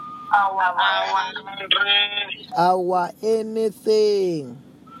our anything.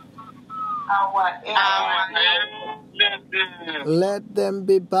 Let them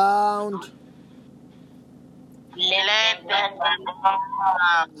be bound.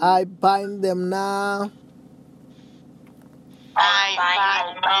 I bind them now.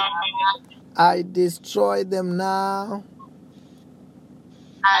 I destroy them now.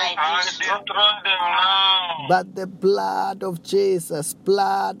 But the blood of Jesus,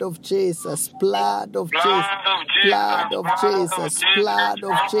 blood of Jesus, blood of Jesus, blood of Jesus, blood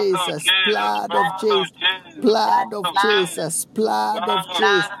of Jesus, blood of Jesus, blood of Jesus, blood of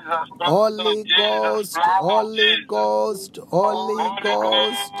Jesus, Holy Ghost, Holy Ghost, Holy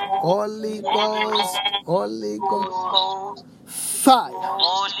Ghost, Holy Ghost, Holy Ghost,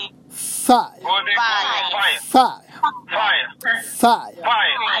 fire, fire, fire, fire, fire,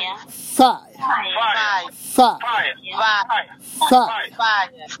 fire.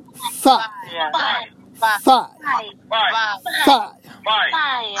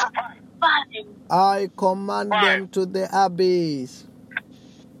 I command them to the abyss.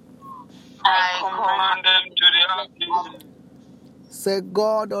 Say,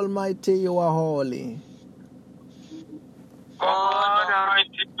 God Almighty, you are holy.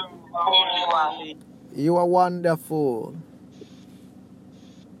 You are wonderful.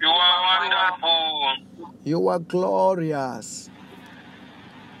 You are glorious.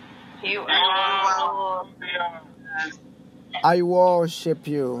 I worship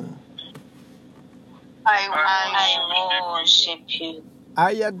you. I worship you.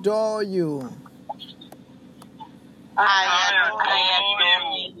 I adore you.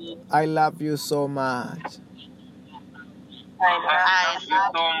 I love you so much.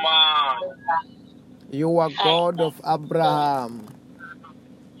 You are God of Abraham.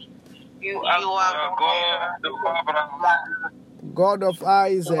 You are God of Abraham. God of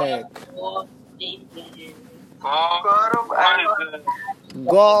Isaac.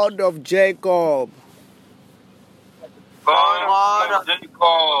 God of Jacob.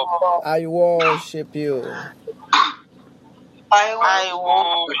 I worship you. I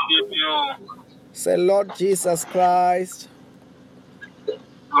worship you. Say, Lord Jesus Christ.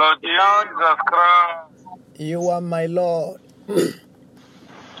 Lord Jesus Christ. You are my Lord. You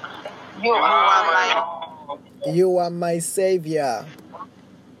are my Lord. You are my Savior.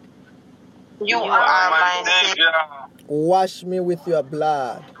 You are my Savior. Wash me with your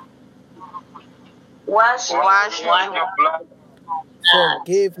blood. Wash me with your blood.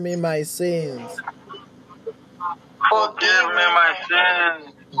 Forgive me my sins. Forgive me my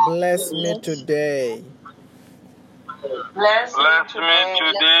sins. Bless me today. Bless me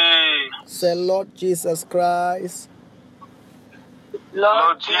today. Say, Lord Jesus Christ.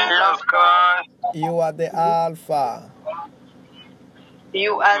 Lord Jesus Christ. You are the Alpha.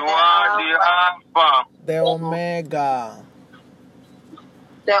 You are the Alpha. The Omega.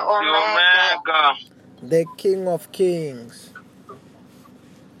 The Omega. The King of Kings.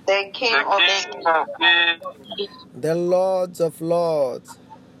 The King of Kings. The Lords of Lords.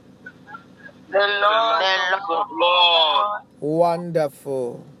 The Lord of Lords.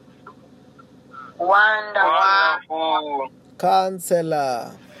 Wonderful. Wonderful.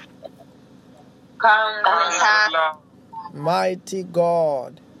 Counselor. Counselor. Mighty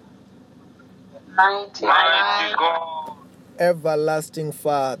God. Mighty God. Everlasting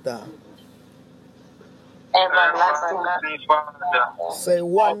Father. Everlasting Father. Say,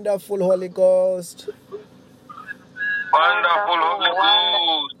 wonderful Holy Ghost. Wonderful Holy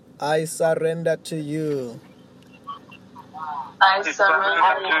Ghost. I surrender to you. I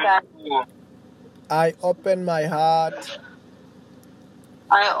surrender to you. I open my heart.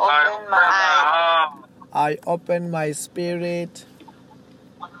 I open my heart. I open my spirit.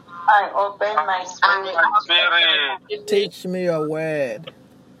 I open my spirit. Teach me your word.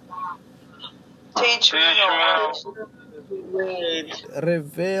 Teach me your word.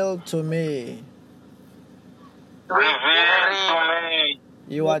 Reveal to me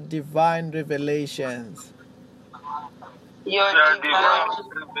your divine revelations. Your divine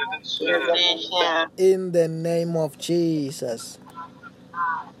revelation. In the name of Jesus.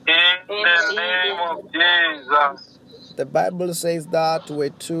 In the name of Jesus. The Bible says that where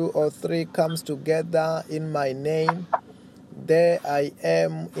 2 or 3 comes together in my name, there I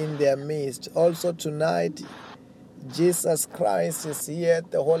am in their midst. Also tonight, Jesus Christ is here,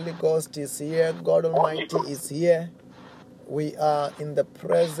 the Holy Ghost is here, God Almighty is here. We are in the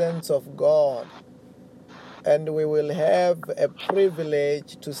presence of God, and we will have a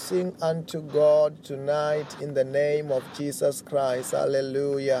privilege to sing unto God tonight in the name of Jesus Christ.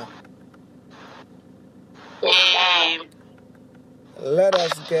 Hallelujah. Amen. Let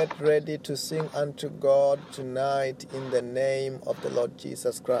us get ready to sing unto God tonight in the name of the Lord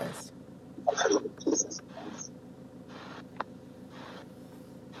Jesus Christ. I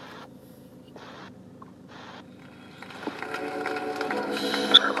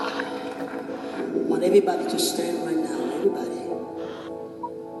want everybody to stand right now. Everybody.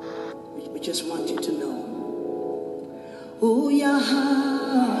 We just want you to know. Ooh, yeah.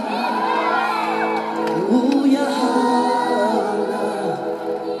 Ooh, yeah.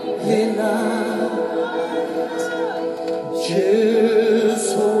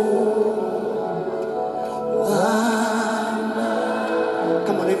 Jesus.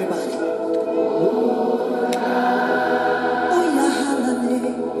 Come on, everybody.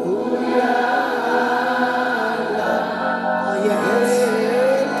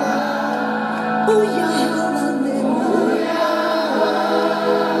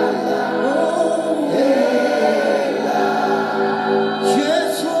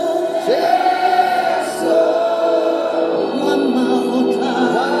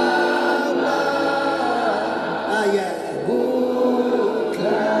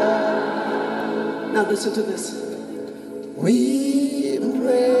 Now listen to this. We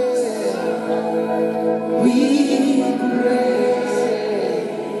pray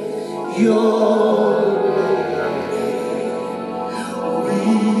your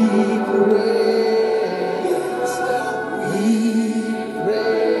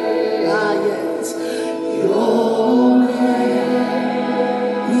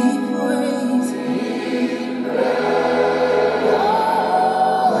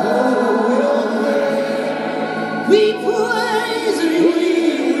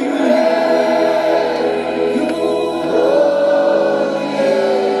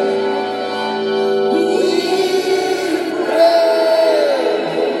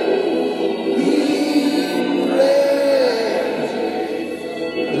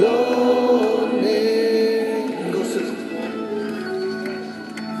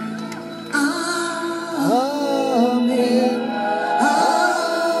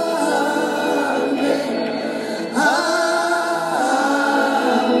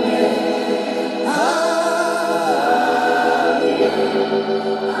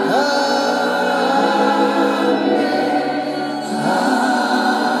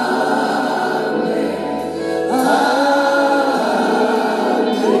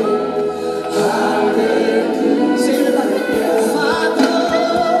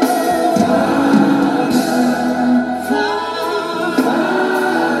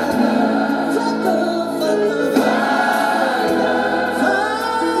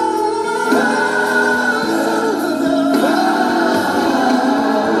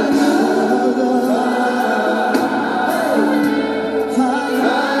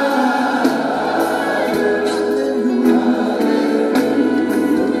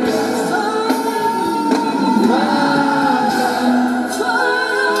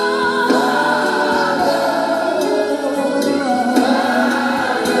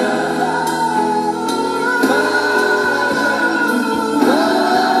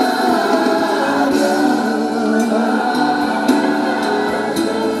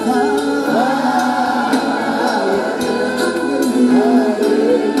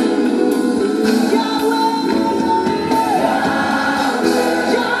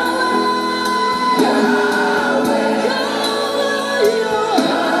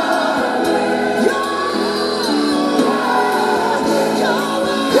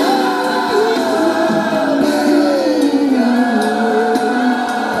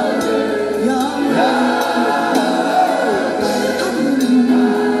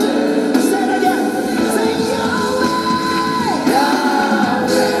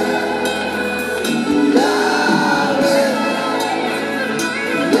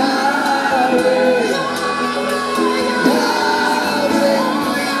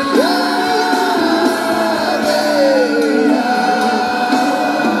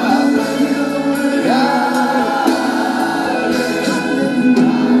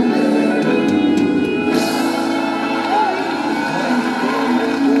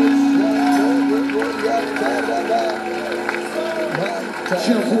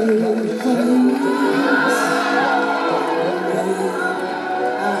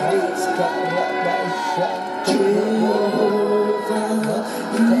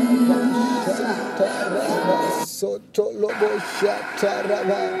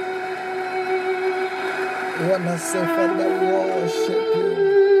We want to say, Father, worship you.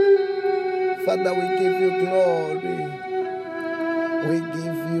 Father, we give you glory. We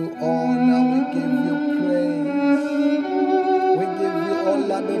give you honor. We give you praise. We give you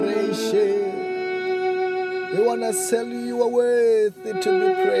all adoration. We want to tell you, you are worthy to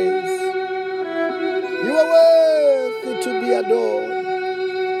be praised. You are worthy to be adored.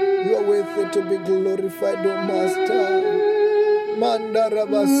 You are worthy to be glorified, O Master.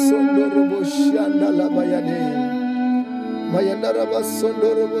 Mandaraba sondorobo shandalaba yade. Mayandaraba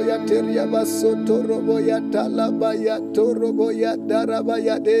sondorobo yateria basotorobo yatalaba yatorobo yadaraba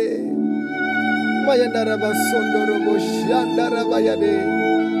yade. Mayandaraba sondorobo shandaraba yade.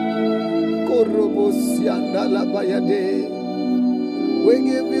 Korobo siandalaba yade. We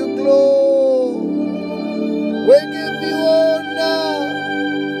give you glory. We give you honor.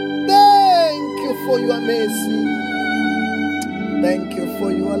 Thank you for your mercy. Thank you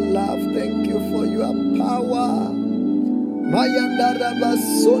for your love. Thank you for your power. Mayandaraba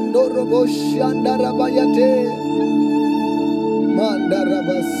sondorobo shandaraba yate.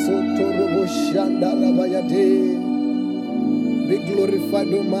 Mandaraba sotorobo shandaraba yate. Be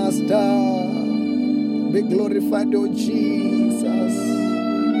glorified, O Master. Be glorified, O Jesus.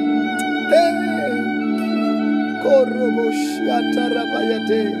 Korobo shataraba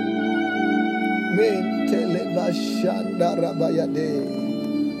yate. Menteleba shandaraba yate.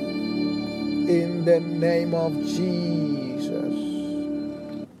 In the name of Jesus.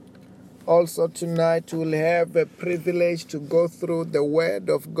 Also tonight we'll have a privilege to go through the Word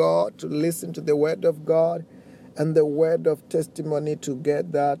of God, to listen to the Word of God and the word of testimony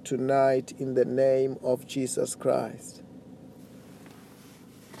together tonight in the name of Jesus Christ.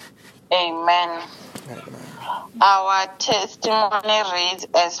 Amen. Amen. Our testimony reads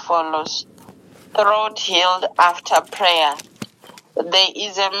as follows. Throat healed after prayer. There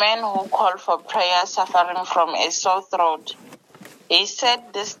is a man who called for prayer suffering from a sore throat. He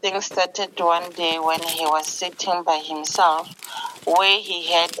said this thing started one day when he was sitting by himself, where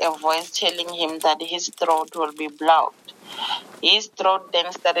he heard a voice telling him that his throat will be blocked. His throat then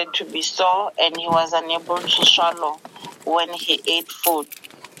started to be sore and he was unable to swallow when he ate food.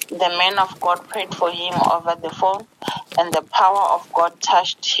 The man of God prayed for him over the phone and the power of God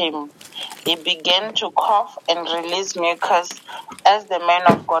touched him. He began to cough and release mucus as the man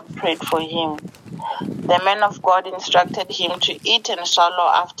of God prayed for him. The man of God instructed him to eat and swallow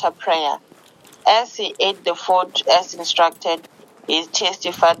after prayer. As he ate the food as instructed, he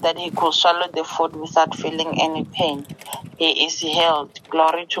testified that he could swallow the food without feeling any pain. He is healed.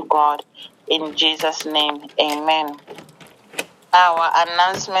 Glory to God. In Jesus' name, amen. Our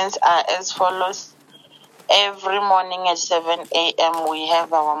announcements are as follows. Every morning at 7 a.m. we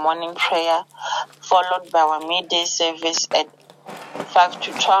have our morning prayer, followed by our midday service at 5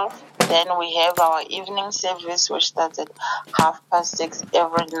 to 12. Then we have our evening service, which starts at 6:30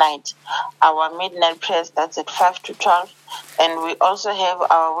 every night. Our midnight prayer starts at 5 to 12. And we also have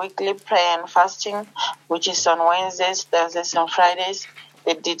our weekly prayer and fasting, which is on Wednesdays, Thursdays, and Fridays.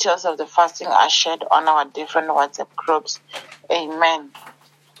 The details of the fasting are shared on our different WhatsApp groups. Amen.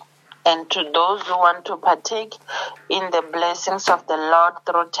 And to those who want to partake in the blessings of the Lord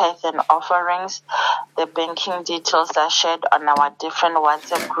through tithe and offerings, the banking details are shared on our different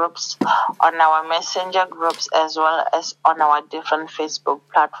WhatsApp groups, on our messenger groups, as well as on our different Facebook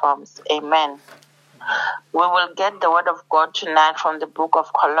platforms. Amen. We will get the word of God tonight from the book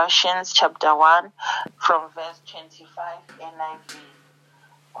of Colossians chapter 1 from verse 25 NIV.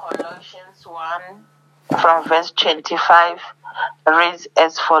 Colossians 1 from verse 25 reads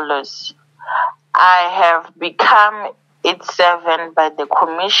as follows. I have become its servant by the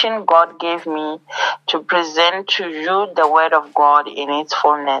commission God gave me to present to you the word of God in its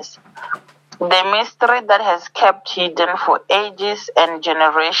fullness. The mystery that has kept hidden for ages and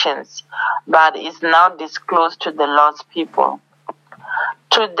generations, but is now disclosed to the Lord's people.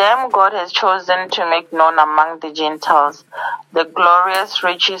 To them God has chosen to make known among the Gentiles the glorious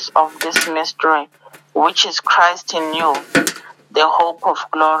riches of this mystery, which is Christ in you, the hope of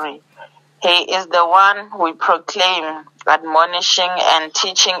glory. He is the one we proclaim, admonishing and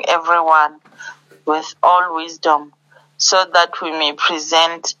teaching everyone with all wisdom, so that we may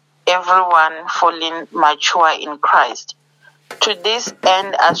present everyone fully mature in Christ. To this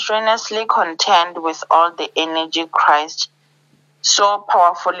end, I strenuously contend with all the energy Christ so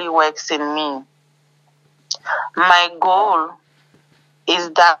powerfully works in me. My goal is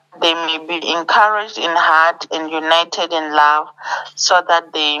that they may be encouraged in heart and united in love, so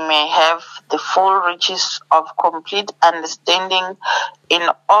that they may have the full riches of complete understanding, in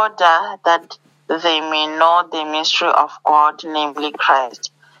order that they may know the mystery of God, namely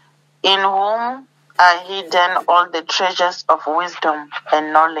Christ, in whom are hidden all the treasures of wisdom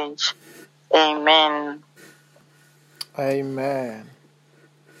and knowledge. Amen. Amen.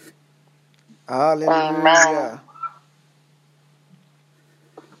 Hallelujah. Amen.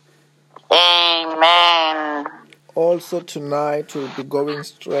 Amen. Also tonight we'll be going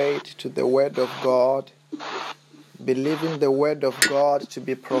straight to the Word of God, believing the Word of God to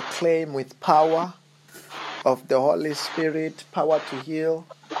be proclaimed with power of the Holy Spirit, power to heal,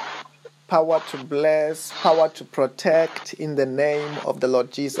 power to bless, power to protect in the name of the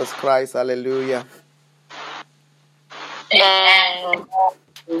Lord Jesus Christ. Hallelujah. Amen.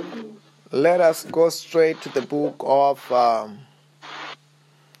 Let us go straight to the book of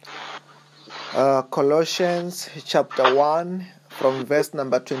Colossians chapter 1 from verse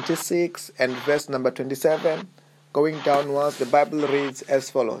number 26 and verse number 27. Going downwards, the Bible reads as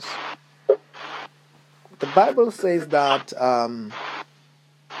follows. The Bible says that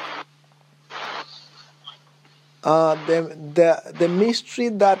the mystery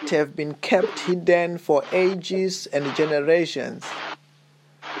that have been kept hidden for ages and generations,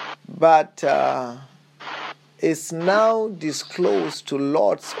 but is now disclosed to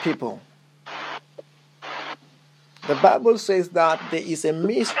Lord's people. The Bible says that there is a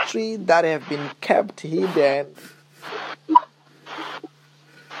mystery that have been kept hidden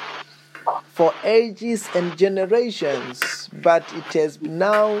for ages and generations, but it has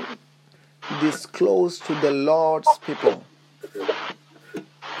now disclosed to the Lord's people.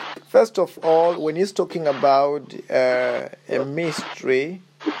 First of all, when he's talking about a mystery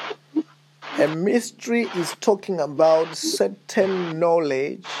is talking about certain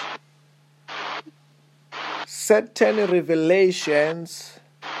knowledge, certain revelations.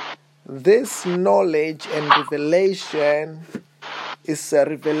 This knowledge and revelation is a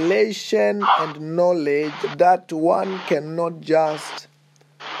revelation and knowledge that one cannot just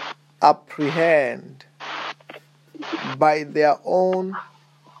apprehend by their own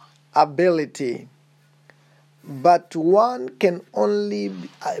ability, but one can only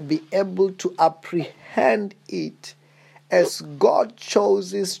be able to apprehend it as God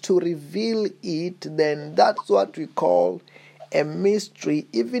chooses to reveal it. Then that's what we call a mystery.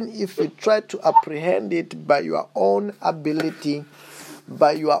 Even if you try to apprehend it by your own ability,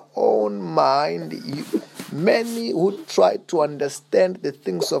 by your own mind, many who try to understand the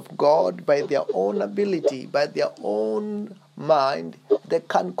things of God by their own ability, by their own mind, they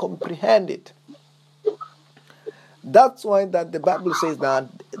can't comprehend it. That's why that the Bible says that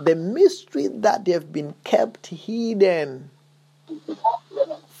the mystery that they have been kept hidden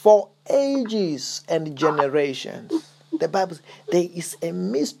for ages and generations. The Bible says there is a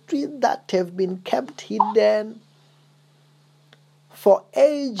mystery that have been kept hidden for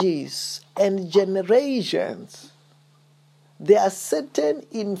ages and generations. There are certain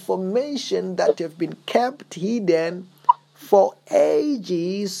information that have been kept hidden for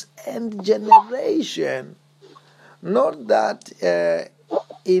ages and generation. Not that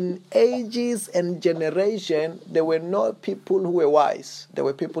in ages and generation there were not people who were wise. There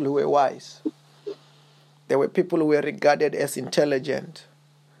were people who were wise. There were people who were regarded as intelligent.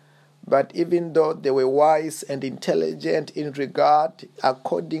 But even though they were wise and intelligent in regard,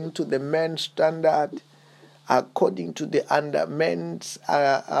 according to the man's standard, according to the under man's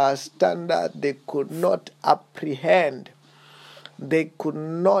standard, they could not apprehend. They could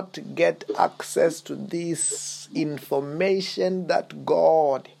not get access to this information that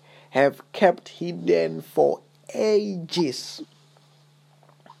God have kept hidden for ages.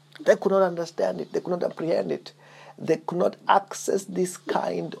 They could not understand it. They could not apprehend it. They could not access this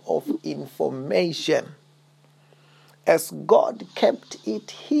kind of information. As God kept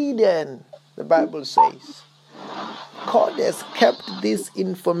it hidden, the Bible says, God has kept this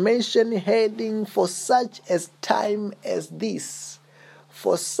information hidden for such a time as this,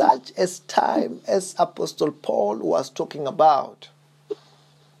 for such a time as Apostle Paul was talking about.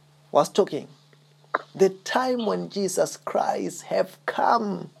 The time when Jesus Christ have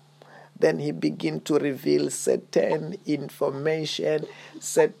come, then he began to reveal certain information,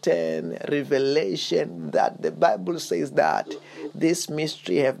 certain revelation that the Bible says that this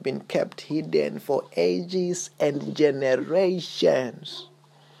mystery have been kept hidden for ages and generations.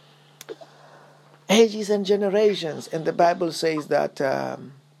 Ages and generations. And the Bible says that,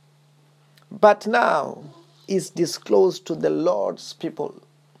 but now is disclosed to the Lord's people.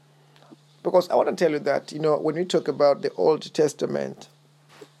 Because I want to tell you that, when we talk about the Old Testament,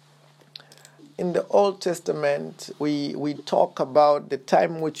 in the Old Testament, we talk about the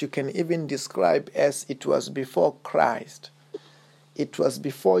time which you can even describe as it was before Christ. It was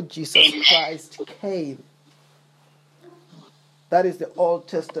before Jesus Christ came. That is the Old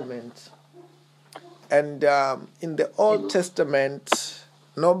Testament. And in the Old Testament,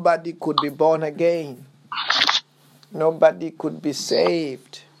 nobody could be born again. Nobody could be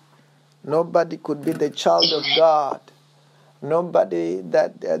saved. Nobody could be the child of God Nobody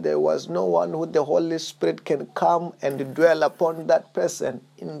that there was no one who the Holy Spirit can come and dwell upon that person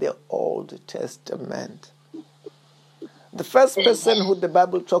in the Old Testament. The first person who the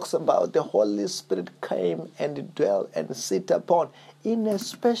Bible talks about, the Holy Spirit came and dwelt and sit upon in a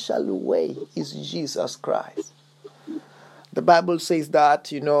special way is Jesus Christ. The Bible says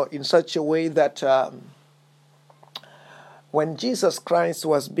that, in such a way that when Jesus Christ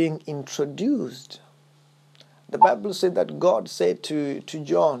was being introduced, the Bible said that God said to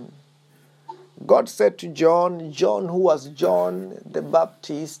John, John, who was John the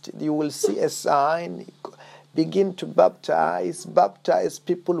Baptist, you will see a sign, begin to baptize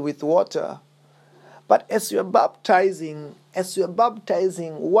people with water. But as you're baptizing,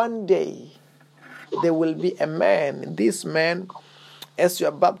 one day there will be a man. This man, as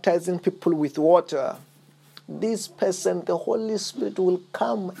you're baptizing people with water, this person, the Holy Spirit will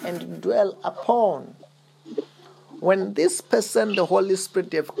come and dwell upon. When this person, the Holy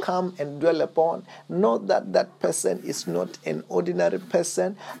Spirit, have come and dwell upon, know that that person is not an ordinary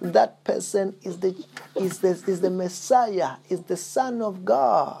person. That person is the Messiah, is the Son of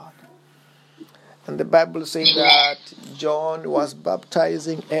God. And the Bible says that John was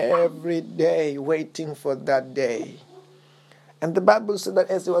baptizing every day, waiting for that day. And the Bible said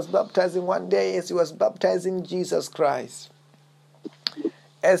that as he was baptizing one day, as he was baptizing Jesus Christ,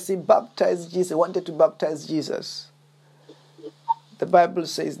 as he baptized Jesus, wanted to baptize Jesus, the Bible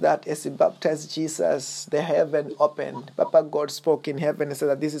says that as he baptized Jesus, the heaven opened. Papa God spoke in heaven and said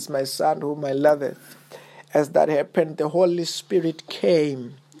that this is my Son whom I loveth. As that happened, the Holy Spirit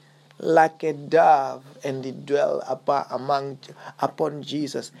came like a dove and it dwelt upon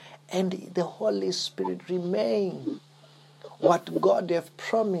Jesus. And the Holy Spirit remained. What God have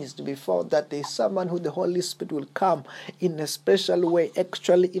promised before, that there is someone who the Holy Spirit will come in a special way.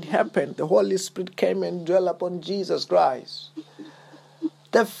 Actually, it happened. The Holy Spirit came and dwelt upon Jesus Christ.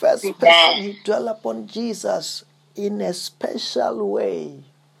 The first person, he dwelt upon Jesus in a special way.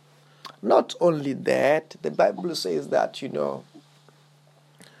 Not only that, the Bible says that,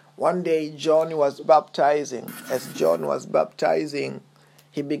 one day John was baptizing. As John was baptizing,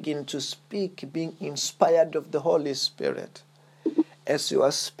 he began to speak, being inspired of the Holy Spirit. As he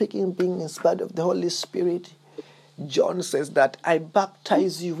was speaking, being inspired of the Holy Spirit, John says that I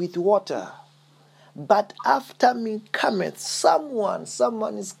baptize you with water. But after me cometh someone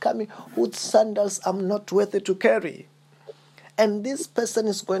is coming whose sandals I'm not worthy to carry. And this person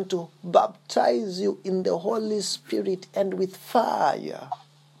is going to baptize you in the Holy Spirit and with fire.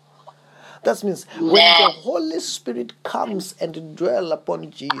 That means when the Holy Spirit comes and dwells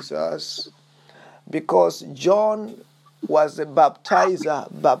upon Jesus, because John was a baptizer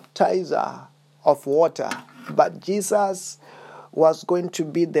of water, but Jesus was going to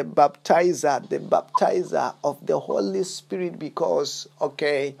be the baptizer of the Holy Spirit, because,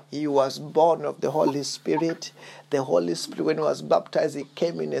 he was born of the Holy Spirit. The Holy Spirit, when he was baptized, he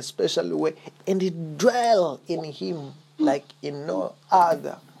came in a special way, and it dwelt in him like in no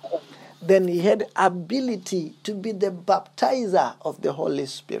other. Then he had ability to be the baptizer of the Holy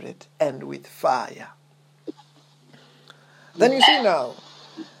Spirit and with fire. Then you see now,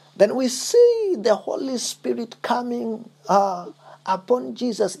 then we see the Holy Spirit coming upon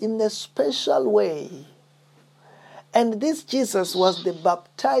Jesus in a special way. And this Jesus was the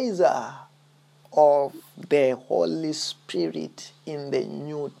baptizer of the Holy Spirit in the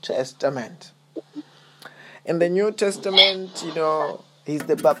New Testament. In the New Testament, he's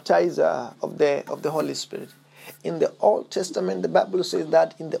the baptizer of the Holy Spirit. In the Old Testament, the Bible says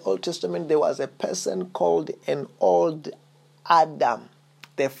that in the Old Testament there was a person called an old Adam,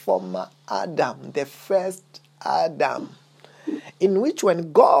 the former Adam, the first Adam, in which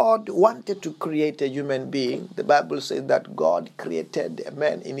when God wanted to create a human being, the Bible says that God created a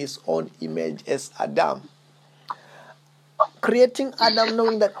man in his own image as Adam. Creating Adam,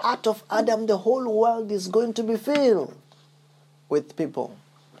 knowing that out of Adam the whole world is going to be filled with people.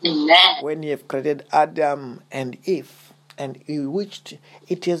 Amen. When you have created Adam and Eve, and in which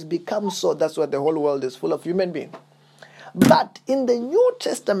it has become so, that's why the whole world is full of human beings. But in the New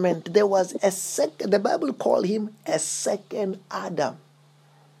Testament, there was the Bible called him a second Adam,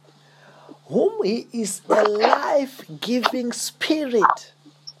 whom he is a life-giving spirit.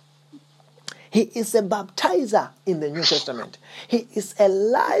 He is a baptizer in the New Testament. He is a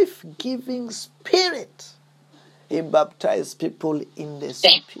life-giving spirit. He baptized people in the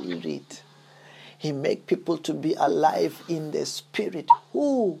spirit. He makes people to be alive in the spirit.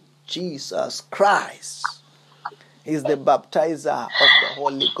 Who? Jesus Christ is the baptizer of the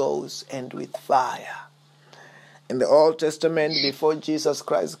Holy Ghost and with fire. In the Old Testament, before Jesus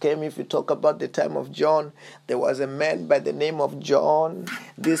Christ came, if you talk about the time of John, there was a man by the name of John.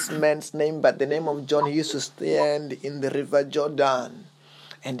 This man's name by the name of John, he used to stand in the river Jordan,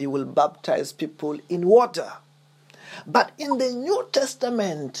 and he will baptize people in water. But in the New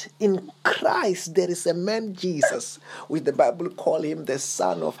Testament, in Christ, there is a man, Jesus, which the Bible calls him the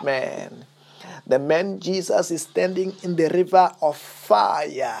Son of Man. The man Jesus is standing in the river of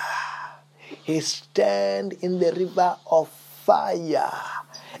fire. He stand in the river of fire.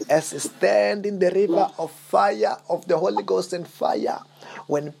 As he stand in the river of fire, of the Holy Ghost and fire,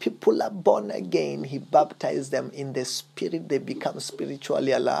 when people are born again, he baptizes them in the Spirit. They become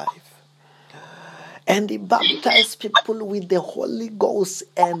spiritually alive. And he baptized people with the Holy Ghost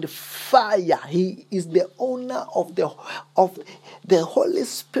and fire. He is the owner of the Holy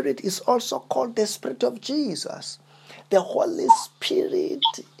Spirit. Is also called the Spirit of Jesus. The Holy Spirit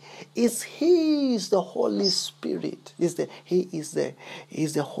is the Holy Spirit. He is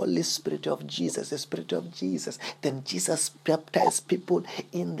the Holy Spirit of Jesus, the Spirit of Jesus. Then Jesus baptized people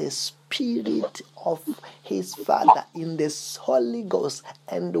in the Spirit of his Father, in the Holy Ghost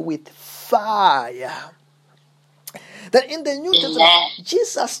and with fire. Then in the New Testament,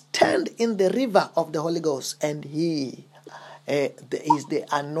 Jesus stand in the river of the Holy Ghost, and he is the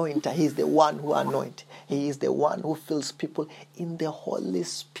anointer. He is the one who anoints. He is the one who fills people in the Holy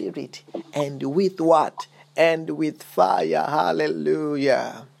Spirit. And with what? And with fire.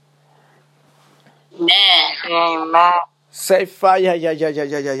 Hallelujah. Amen. Say fire.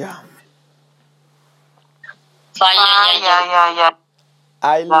 Yeah. Fire.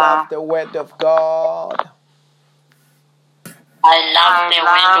 I love the word of God. I love the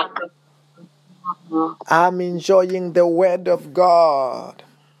word of God. I'm enjoying the word of God.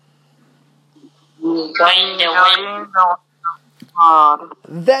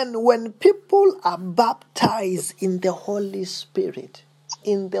 Then when people are baptized in the Holy Spirit,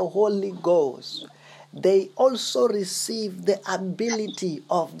 in the Holy Ghost, they also receive the ability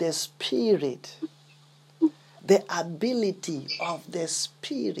of the Spirit. The ability of the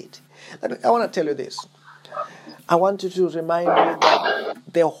Spirit. I want to tell you this. I want you to remind you that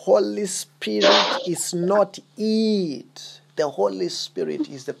the Holy Spirit is not it. The Holy Spirit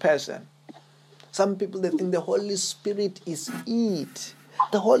is the person. Some people, they think the Holy Spirit is it.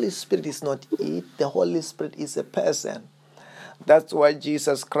 The Holy Spirit is not it. The Holy Spirit is a person. That's why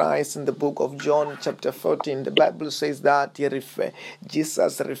Jesus Christ in the book of John chapter 14, the Bible says that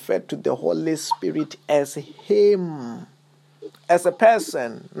Jesus referred to the Holy Spirit as him, as a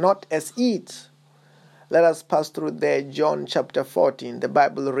person, not as it. Let us pass through there. John chapter 14, the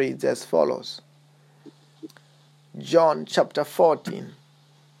Bible reads as follows. John chapter 14.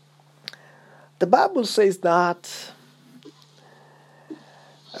 The Bible says that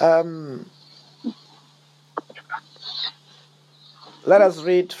let us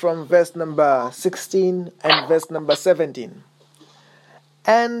read from verse number 16 and verse number 17.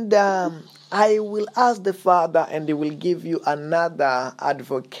 And I will ask the Father, and he will give you another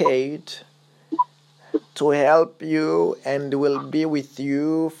advocate to help you and will be with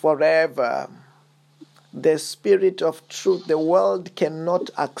you forever. The Spirit of truth. The world cannot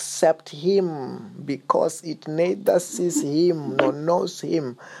accept him because it neither sees him nor knows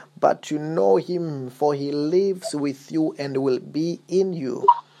him, but you know him, for he lives with you and will be in you.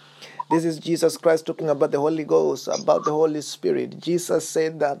 This is Jesus Christ talking about the Holy Ghost, about the Holy Spirit. Jesus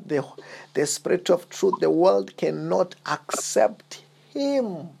said that the Spirit of truth, the world cannot accept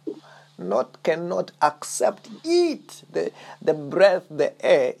him, cannot accept it. The breath, the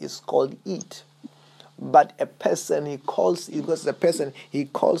air is called it. But a person, he calls it, because the person, he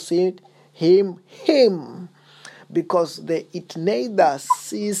calls it him, because it neither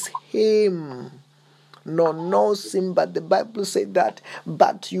sees him nor knows him. But the Bible said that,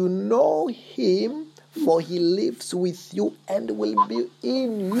 but you know him, for he lives with you and will be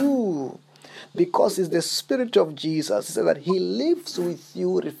in you. Because it's the Spirit of Jesus. He said that he lives with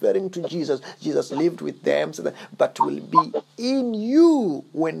you, referring to Jesus. Jesus lived with them, so that, but will be in you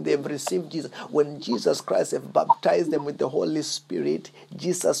when they've received Jesus. When Jesus Christ have baptized them with the Holy Spirit,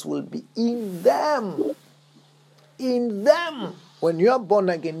 Jesus will be in them. In them. When you are born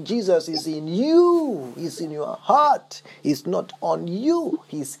again, Jesus is in you. He's in your heart. He's not on you.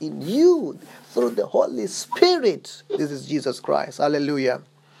 He's in you through the Holy Spirit. This is Jesus Christ. Hallelujah.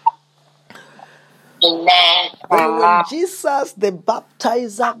 Amen. When Jesus, the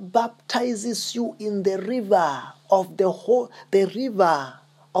baptizer, baptizes you in the river of the Holy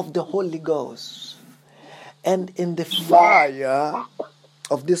Ghost, and in the fire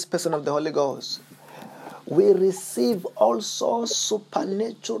of this person of the Holy Ghost, we receive also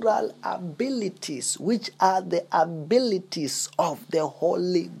supernatural abilities, which are the abilities of the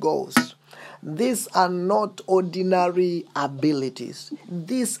Holy Ghost. These are not ordinary abilities.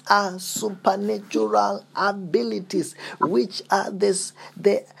 These are supernatural abilities, which are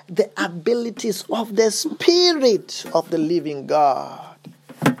the abilities of the Spirit of the living God.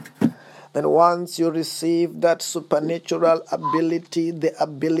 Then once you receive that supernatural ability, the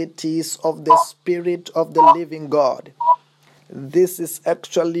abilities of the Spirit of the living God, this is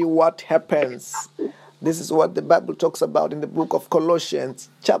actually what happens. This is what the Bible talks about in the book of Colossians,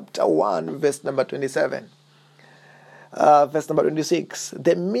 chapter 1, verse number 27. Verse number 26.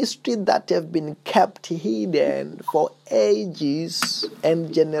 The mystery that have been kept hidden for ages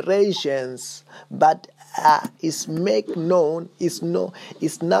and generations, but is now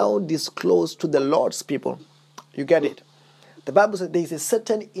disclosed to the Lord's people. You get it? The Bible says there is a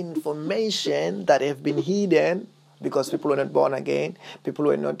certain information that have been hidden because people were not born again, people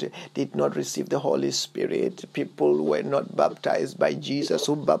did not receive the Holy Spirit, people were not baptized by Jesus,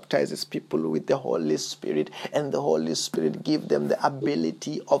 who baptizes people with the Holy Spirit, and the Holy Spirit give them the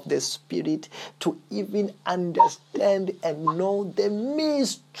ability of the Spirit to even understand and know the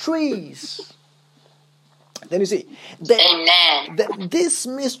mysteries. Then you see, this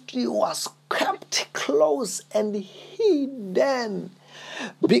mystery was kept close and hidden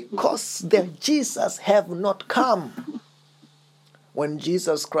because Jesus have not come. When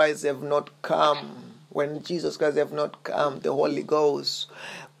Jesus Christ have not come, the Holy Ghost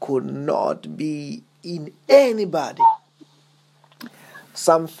could not be in anybody.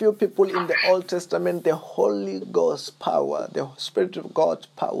 Some few people in the Old Testament, the Holy Ghost power, the Spirit of God's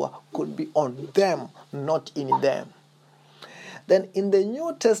power could be on them, not in them. Then in the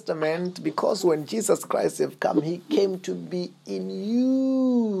New Testament, because when Jesus Christ have come, he came to be in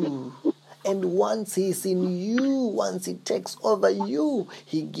you. And once he's in you, once he takes over you,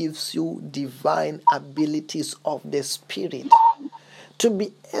 he gives you divine abilities of the Spirit to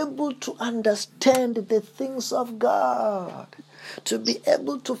be able to understand the things of God, to be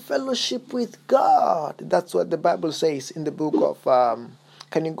able to fellowship with God. That's what the Bible says in the book of,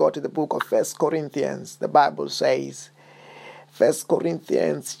 can you go to the book of 1 Corinthians? The Bible says, 1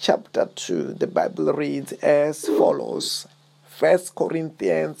 Corinthians chapter 2, the Bible reads as follows. 1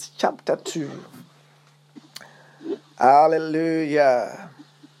 Corinthians chapter 2. Hallelujah.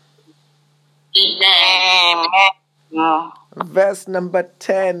 Amen. Verse number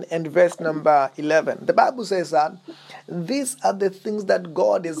 10 and verse number 11. The Bible says that these are the things that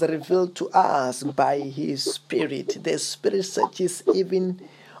God has revealed to us by His Spirit. The Spirit searches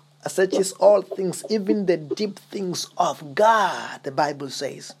all things, even the deep things of God, the Bible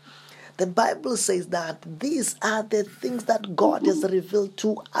says. The Bible says that these are the things that God has revealed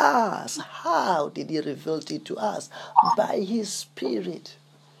to us. How did He reveal it to us? By His Spirit.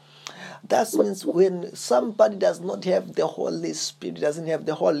 That means when somebody does not have the Holy Spirit, doesn't have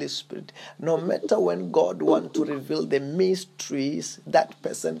the Holy Spirit, no matter when God wants to reveal the mysteries, that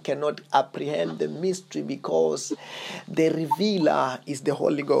person cannot apprehend the mystery because the revealer is the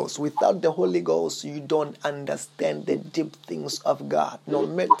Holy Ghost. Without the Holy Ghost, you don't understand the deep things of God, no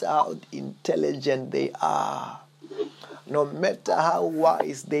matter how intelligent they are. No matter how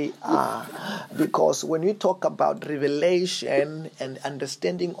wise they are. Because when we talk about revelation and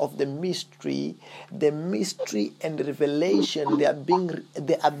understanding of the mystery and revelation, they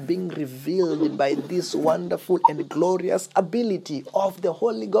are being revealed by this wonderful and glorious ability of the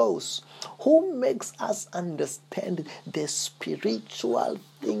Holy Ghost, who makes us understand the spiritual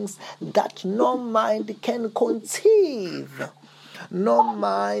things that no mind can conceive. No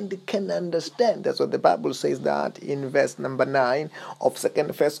mind can understand. That's what the Bible says that in verse number 9 of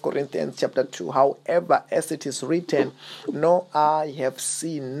 1 Corinthians chapter 2. However, as it is written, no eye have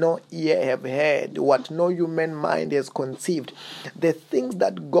seen, no ear have heard, what no human mind has conceived, the things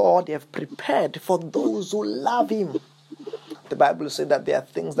that God have prepared for those who love Him. The Bible says that there are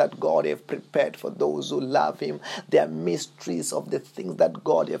things that God have prepared for those who love Him. There are mysteries of the things that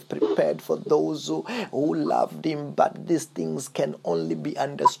God have prepared for those who loved Him. But these things can only be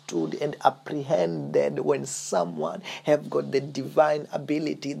understood and apprehended when someone have got the divine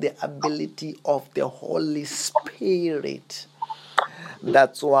ability, the ability of the Holy Spirit.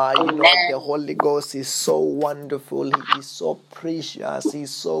 That's why, the Holy Ghost is so wonderful. He is so precious. He is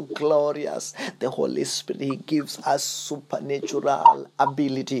so glorious. The Holy Spirit, He gives us supernatural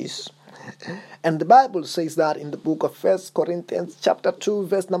abilities. And the Bible says that in the book of 1 Corinthians chapter 2,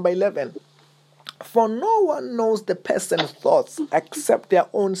 verse number 11. For no one knows the person's thoughts except their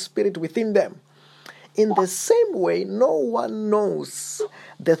own spirit within them. In the same way, no one knows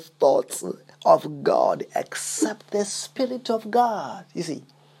the thoughts of God except the Spirit of God. You see,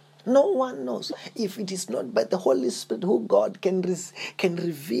 no one knows. If it is not by the Holy Spirit who God can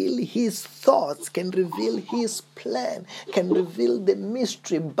reveal His thoughts, can reveal His plan, can reveal the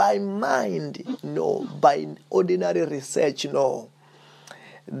mystery by mind, no, by ordinary research, no.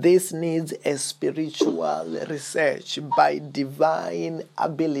 This needs a spiritual research by divine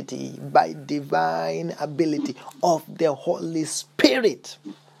ability of the Holy Spirit.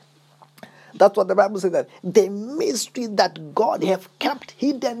 That's what the Bible says, that the mystery that God have kept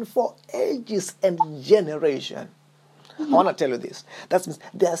hidden for ages and generation. I want to tell you this. That means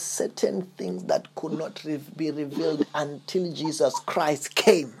there are certain things that could not be revealed until Jesus Christ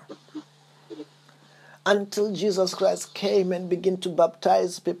came. Until Jesus Christ came and began to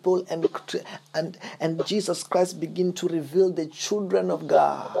baptize people, and Jesus Christ began to reveal the children of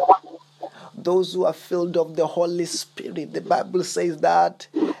God, those who are filled of the Holy Spirit. The Bible says that,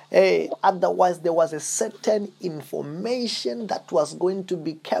 otherwise there was a certain information that was going to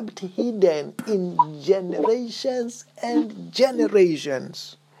be kept hidden in generations and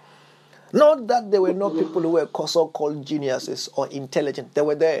generations. Not that there were no people who were so-called geniuses or intelligent. They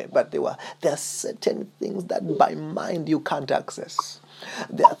were there, but there are certain things that by mind you can't access.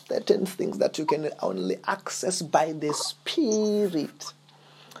 There are certain things that you can only access by the Spirit.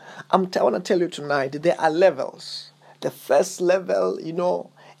 I want to tell you tonight, there are levels. The first level,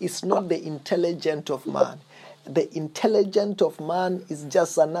 is not the intelligence of man. The intelligence of man is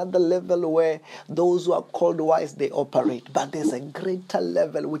just another level where those who are called wise, they operate. But there's a greater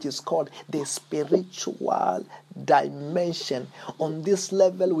level which is called the spiritual dimension. On this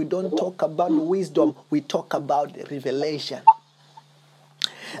level, we don't talk about wisdom, we talk about revelation.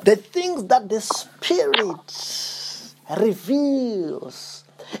 The things that the Spirit reveals.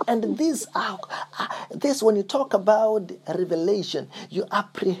 And this, when you talk about revelation, you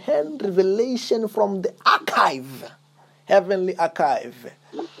apprehend revelation from the archive, heavenly archive,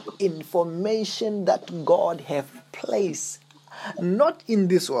 information that God have placed, not in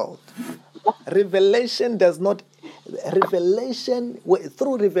this world. Through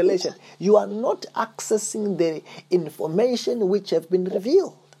revelation, you are not accessing the information which have been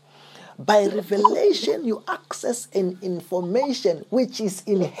revealed. By revelation, you access an information which is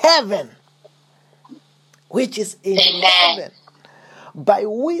in heaven. By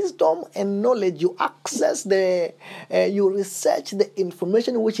wisdom and knowledge, you access you research the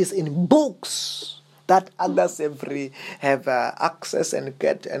information which is in books that others have access and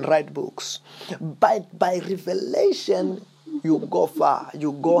get and write books. By revelation, you go far,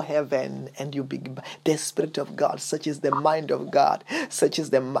 you go heaven, and you begin. The Spirit of God, such is the mind of God, such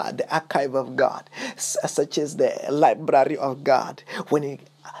is the archive of God, such is the library of God.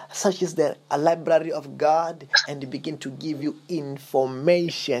 Such is the library of God, and He begin to give you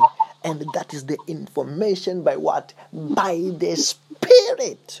information, and that is the information by what? By the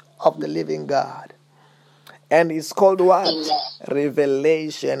Spirit of the living God, and it's called what?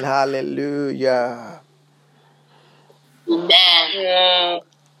 Revelation. Hallelujah.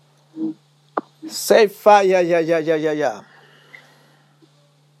 Say fire, yeah.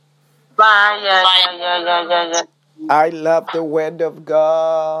 Fire. I love the Word of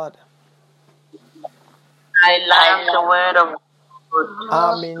God. I love the Word of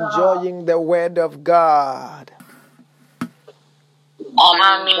God. I'm enjoying the Word of God.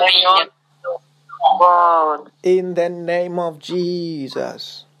 I'm enjoying God. In the name of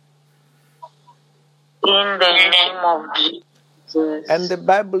Jesus. In the name of Jesus. And the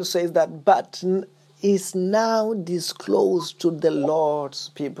Bible says that, but is now disclosed to the Lord's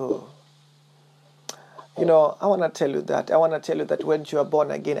people. I want to tell you that. I want to tell you that when you are born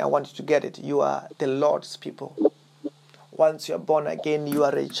again, I want you to get it. You are the Lord's people. Once you are born again, you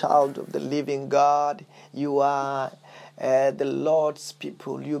are a child of the living God. You are the Lord's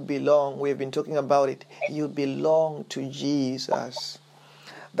people. You belong. We have been talking about it. You belong to Jesus.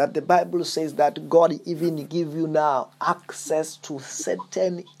 That the Bible says that God even give you now access to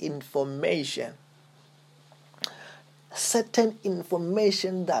certain information. Certain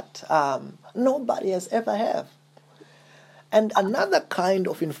information that nobody has ever had. And another kind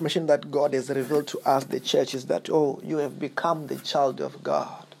of information that God has revealed to us, the church, is that, you have become the child of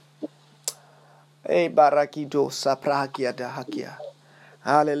God. Hey, barakido saprakia dahakia.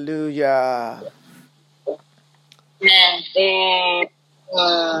 Hallelujah.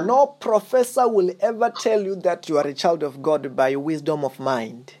 No professor will ever tell you that you are a child of God by wisdom of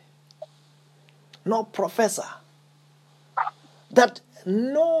mind. No professor.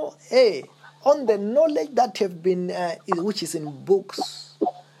 On the knowledge that have been, which is in books.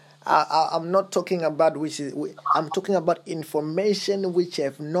 I'm not talking about I'm talking about information which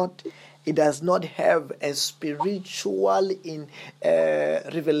have not It does not have a spiritual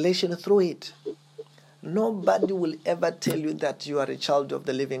revelation through it. Nobody will ever tell you that you are a child of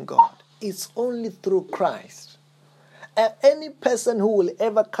the living God. It's only through Christ. Any person who will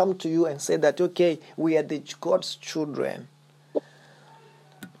ever come to you and say that, okay, we are the God's children,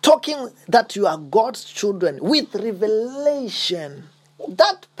 talking that you are God's children with revelation,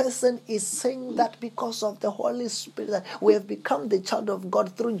 that person is saying that because of the Holy Spirit, that we have become the child of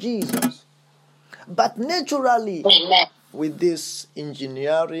God through Jesus. But naturally, with this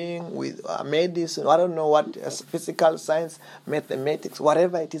engineering, with medicine, I don't know what, physical science, mathematics,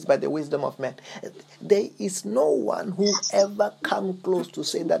 whatever it is, by the wisdom of man, there is no one who ever come close to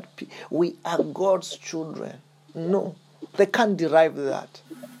say that we are God's children. No, they can't derive that.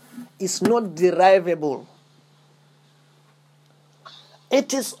 It's not derivable.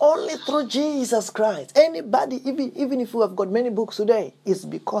 It is only through Jesus Christ. Anybody, even if you have got many books today, it's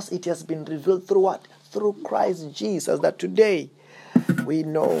because it has been revealed through what? Through Christ Jesus, that today we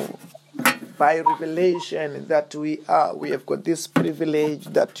know by revelation that we have got this privilege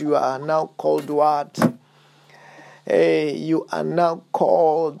that you are now called what? You are now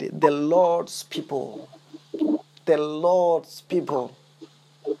called the Lord's people. The Lord's people.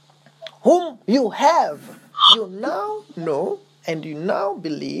 Whom you now know and you now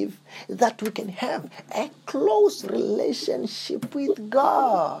believe that we can have a close relationship with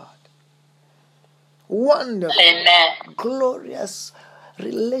God. Wonderful, glorious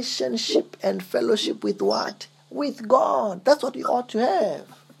relationship and fellowship with what? With God. That's what we ought to have.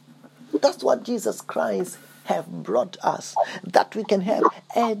 That's what Jesus Christ have brought us, that we can have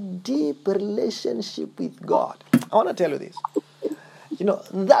a deep relationship with God. I want to tell you this. You know,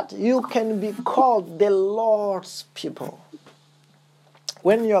 that you can be called the Lord's people.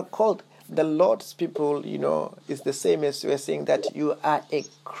 When you are called the Lord's people, you know, it's the same as we are saying that you are a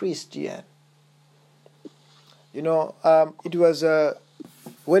Christian. You know, it was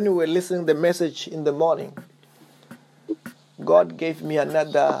when we were listening to the message in the morning, God gave me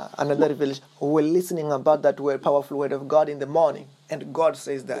another revelation. We were listening about that word, powerful word of God in the morning. And God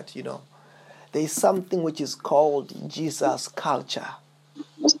says that, you know, there is something which is called Jesus culture.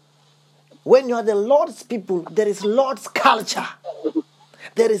 When you are the Lord's people, there is Lord's culture.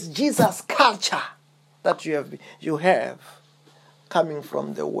 There is Jesus culture that you have coming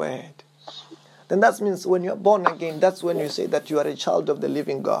from the word. Then that means when you're born again, that's when you say that you are a child of the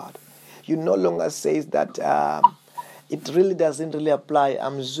living God. You no longer say that it really doesn't really apply,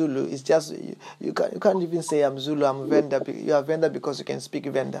 I'm Zulu. It's just, you can't even say I'm Zulu, I'm Venda. You are Venda because you can speak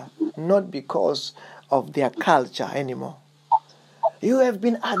Venda. Not because of their culture anymore. You have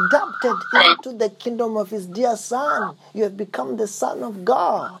been adopted into the kingdom of his dear son. You have become the son of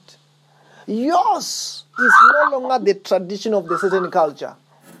God. Yours is no longer the tradition of the certain culture.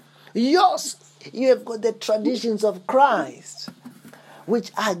 Yours, you have got the traditions of Christ,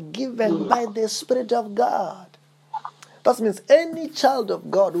 which are given by the Spirit of God. That means any child of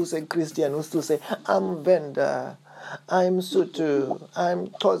God who's a Christian who's to say, I'm Venda, I'm Sutu, I'm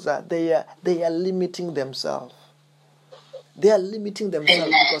Toza, they are limiting themselves. They are limiting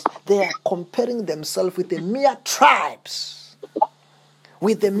themselves because they are comparing themselves with the mere tribes.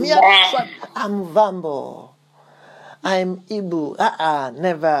 With the mere tribe. I'm Vambo. I'm Ibu.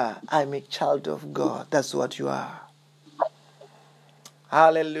 Never. I'm a child of God. That's what you are.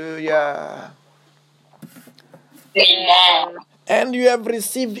 Hallelujah. Amen. And you have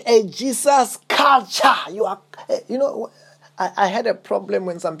received a Jesus culture. You are, you know, I had a problem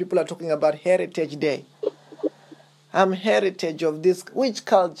when some people are talking about Heritage Day. I'm heritage of this. Which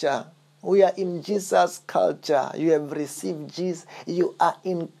culture? We are in Jesus' culture. You have received Jesus. You are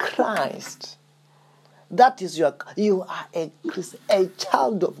in Christ. That is you are a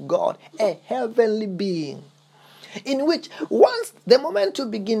child of God, a heavenly being. In which once the moment you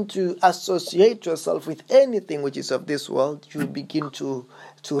begin to associate yourself with anything which is of this world, you begin to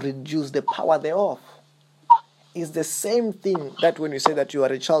reduce the power thereof. It's the same thing that when you say that you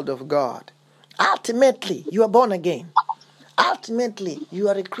are a child of God. Ultimately, you are born again. Ultimately, you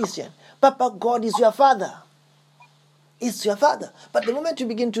are a Christian. Papa God is your father. It's your father. But the moment you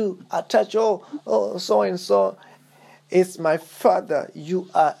begin to attach, so and so is my father, you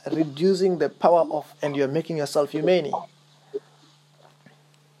are reducing the power of, and you're making yourself humane.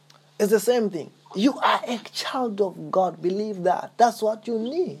 It's the same thing. You are a child of God. Believe that. That's what you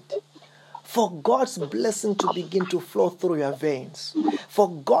need. For God's blessing to begin to flow through your veins. For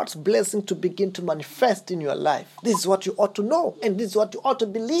God's blessing to begin to manifest in your life. This is what you ought to know. And this is what you ought to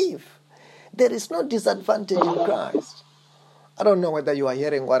believe. There is no disadvantage in Christ. I don't know whether you are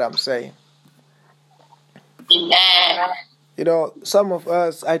hearing what I'm saying. Amen. some of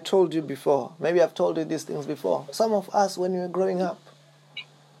us, I told you before, maybe I've told you these things before. Some of us, when we were growing up,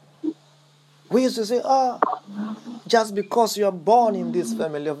 we used to say, just because you're born in this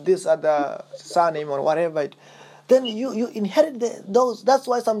family of this other surname or whatever, then you inherit those. That's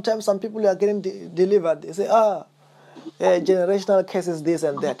why sometimes some people are getting delivered. They say, generational cases, this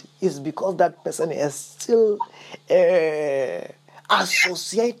and that. It's because that person is still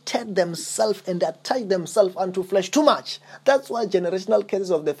associated themselves and attached themselves unto flesh too much. That's why generational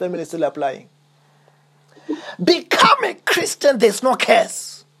cases of the family is still applying. Become a Christian, there's no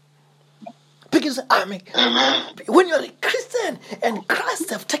curse. Because when you're a Christian and Christ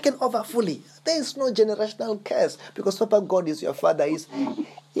have taken over fully, there is no generational curse. Because Papa God is your father.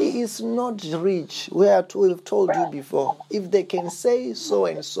 He is not rich. We've told you before. If they can say so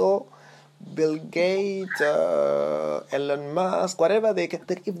and so, Bill Gates, Elon Musk, whatever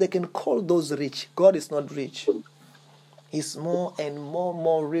if they can call those rich, God is not rich. He's more and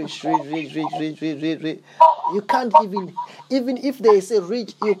more rich. You can't even if they say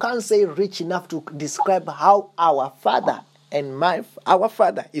rich, you can't say rich enough to describe how our father and our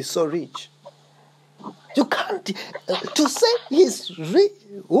father is so rich. You can't to say he's rich.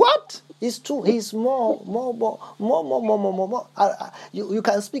 What? He's more. You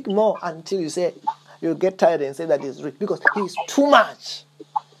can speak more until you get tired and say that he's rich because he's too much.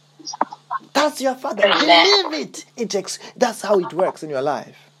 That's your father. Believe it. That's how it works in your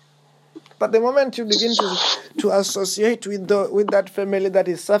life. But the moment you begin to associate with that family that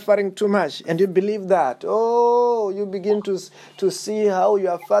is suffering too much, and you believe that, you begin to see how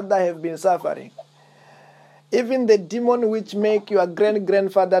your father have been suffering. Even the demon which make your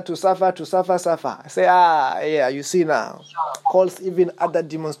grandfather to suffer. Say, you see now, calls even other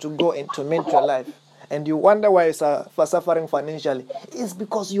demons to go and torment your life. And you wonder why you're suffering financially. It's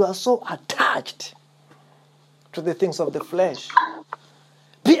because you are so attached to the things of the flesh.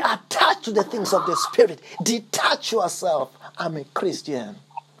 Be attached to the things of the Spirit. Detach yourself. I'm a Christian.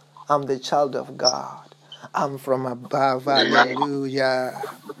 I'm the child of God. I'm from above. Hallelujah.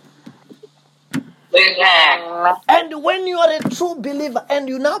 And when you are a true believer and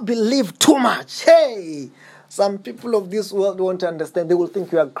you now believe too much, some people of this world won't understand. They will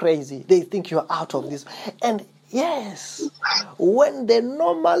think you are crazy. They think you are out of this. And yes, when the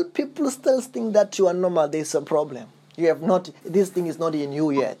normal people still think that you are normal, there's a problem. This thing is not in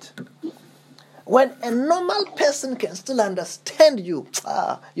you yet. When a normal person can still understand you,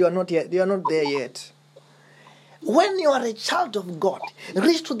 you are not there yet. When you are a child of God,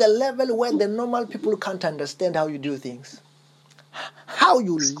 reach to the level where the normal people can't understand how you do things. How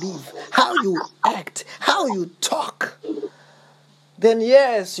you live, how you act, how you talk. Then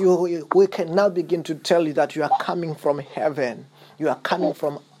yes, we can now begin to tell you that you are coming from heaven. You are coming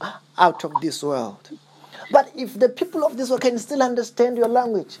from out of this world. But if the people of this world can still understand your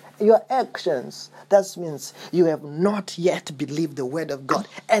language, your actions, that means you have not yet believed the word of God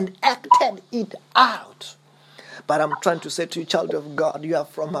and acted it out. But I'm trying to say to you, child of God, you are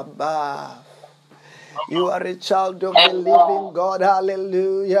from above. You are a child of the living God.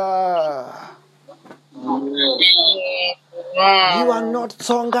 Hallelujah. You are not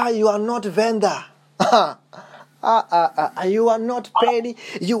Tsonga. You are not Venda. You are not Penny.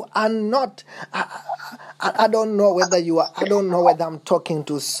 You are not. I don't know whether you are. I don't know whether I'm talking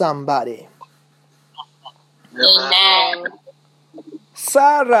to somebody. Amen.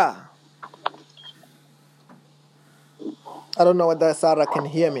 Sarah. I don't know whether Sarah can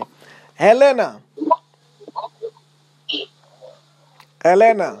hear me. Helena.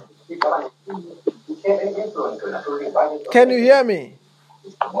 Can you hear me?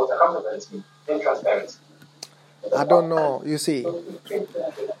 I don't know, you see.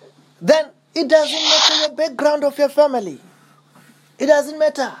 Then it doesn't matter the background of your family. It doesn't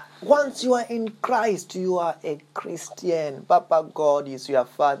matter. Once you are in Christ, you are a Christian. Papa God is your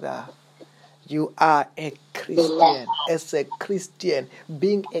father. You are a Christian. As a Christian,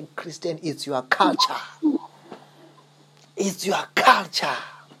 being a Christian is your culture. It's your culture.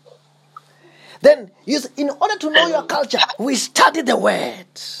 Then, in order to know your culture, we study the word.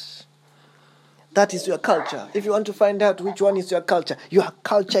 That is your culture. If you want to find out which one is your culture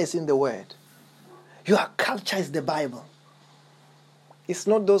is in the word. Your culture is the Bible. It's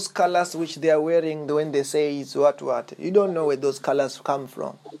not those colors which they are wearing when they say it's what. You don't know where those colors come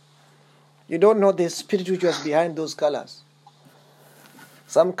from. You don't know the spirit which was behind those colors.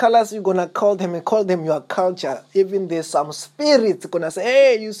 Some colors you're going to call them your culture. Even there's some spirits going to say,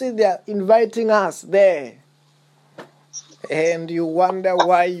 hey, you see, they're inviting us there. And you wonder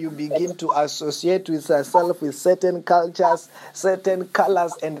why you begin to associate with yourself with certain cultures, certain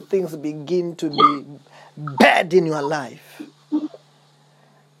colors, and things begin to bad in your life.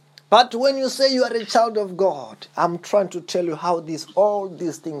 But when you say you are a child of God, I'm trying to tell you how all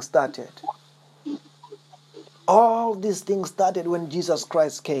these things started. All these things started when Jesus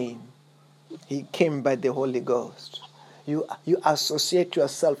Christ came. He came by the Holy Ghost. You associate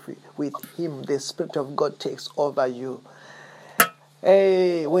yourself with Him. The Spirit of God takes over you.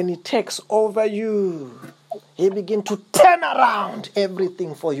 Hey, when He takes over you, He begins to turn around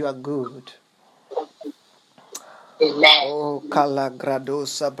everything for your good. Oh,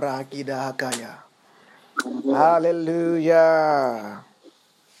 Kalagradosa Bragida Hakaya. Hallelujah.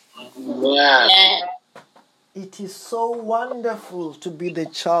 It is so wonderful to be the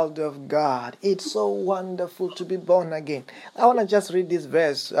child of God. It's so wonderful to be born again. I want to just read this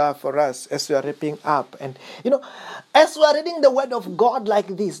verse for us as we are wrapping up. And, as we are reading the word of God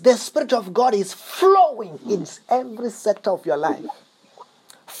like this, the Spirit of God is flowing in every sector of your life.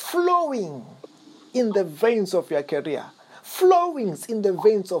 Flowing in the veins of your career. Flowing in the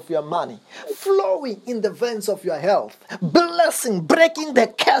veins of your money. Flowing in the veins of your health. Blessing, breaking the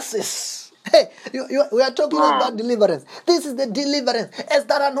curses. Hey, we are talking about deliverance. This is the deliverance. As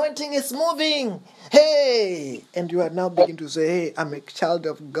that anointing is moving. Hey, and you are now beginning to say, hey, I'm a child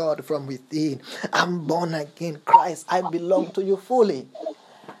of God from within. I'm born again. Christ, I belong to you fully.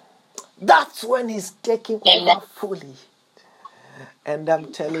 That's when He's taking over fully. And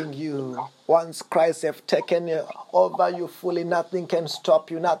I'm telling you, once Christ has taken over you fully, nothing can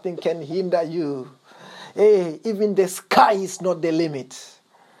stop you. Nothing can hinder you. Hey, even the sky is not the limit.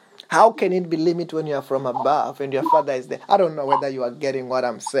 How can it be limit when you are from above and your Father is there? I don't know whether you are getting what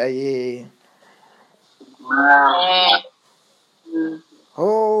I'm saying.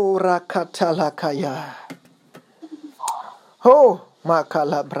 Oh, Rakatalakaya. Oh,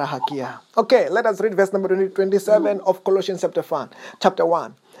 Makala Brahakia. Okay, let us read verse number 27 of Colossians chapter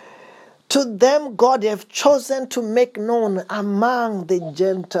 1. To them God hath chosen to make known among the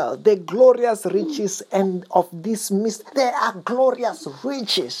Gentiles the glorious riches and of this mystery. There are glorious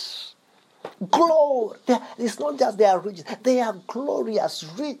riches. It's not just there are riches. There are glorious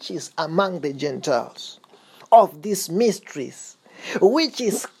riches among the Gentiles of these mysteries, which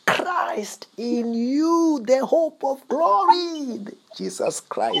is Christ in you, the hope of glory. Jesus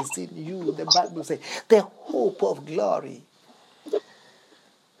Christ in you, the Bible says, the hope of glory.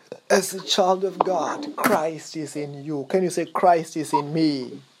 As a child of God, Christ is in you. Can you say, Christ is in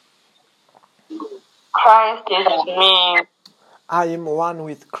me? Christ is in me. I am one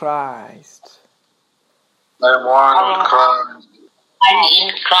with Christ. I'm one with Christ. I'm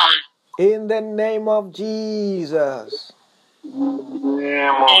in Christ. In the name of Jesus. In the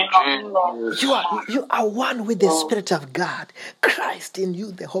name of Jesus. You are one with the Spirit of God. Christ in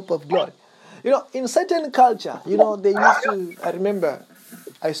you, the hope of glory. In certain culture, they used to, I remember,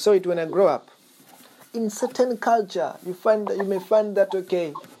 I saw it when I grew up. In certain culture, you may find that,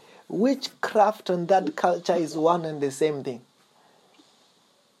 okay, witchcraft and that culture is one and the same thing.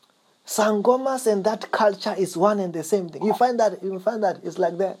 Sangomas and that culture is one and the same thing. You find that it's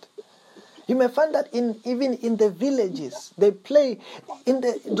like that. You may find that even in the villages, they play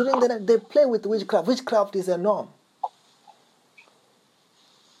during the night, they play with witchcraft. Witchcraft is a norm.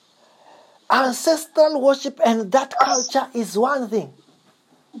 Ancestral worship and that culture is one thing.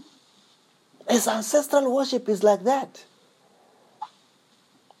 As ancestral worship is like that.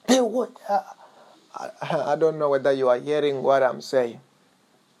 I don't know whether you are hearing what I'm saying.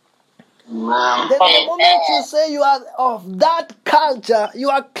 Then the moment you say you are of that culture, you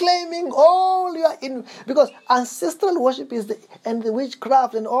are claiming all you are in, because ancestral worship and the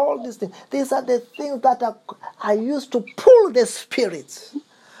witchcraft and all these things. These are the things that are used to pull the spirits,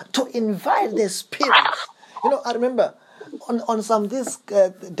 to invite the spirits. I remember on some of these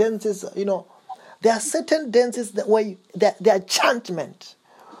dances, there are certain dances where they are enchantment,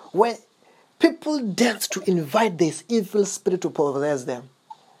 where people dance to invite this evil spirit to possess them.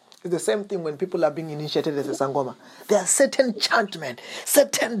 It's the same thing when people are being initiated as a Sangoma. There are certain enchantment,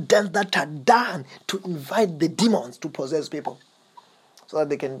 certain dance that are done to invite the demons to possess people so that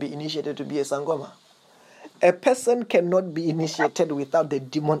they can be initiated to be a Sangoma. A person cannot be initiated without the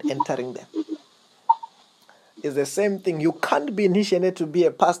demon entering them. It's the same thing. You can't be initiated to be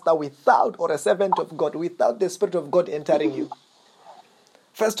a pastor or a servant of God without the Spirit of God entering you.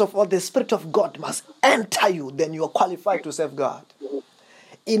 First of all, the Spirit of God must enter you, then you are qualified to serve God.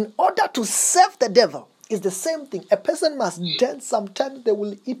 In order to serve the devil, it's the same thing. A person must dance. Sometimes they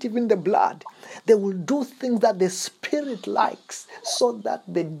will eat even the blood. They will do things that the spirit likes so that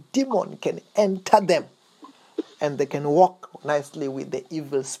the demon can enter them and they can walk nicely with the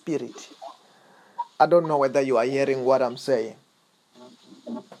evil spirit. I don't know whether you are hearing what I'm saying.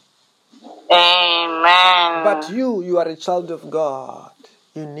 Amen. Amen. But you are a child of God.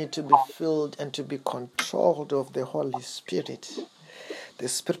 You need to be filled and to be controlled of the Holy Spirit. The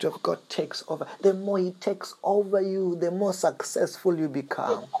Spirit of God takes over. The more He takes over you, the more successful you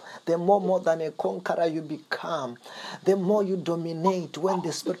become. The more than a conqueror you become. The more you dominate when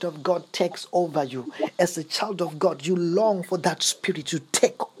the Spirit of God takes over you. As a child of God, you long for that Spirit to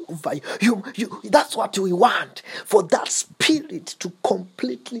take over you. That's what we want. For that Spirit to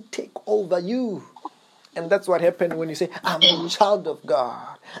completely take over you. And that's what happened when you say, I'm a child of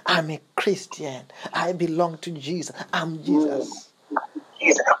God. I'm a Christian. I belong to Jesus. I'm Jesus.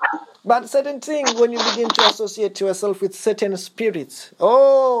 But certain things, when you begin to associate yourself with certain spirits,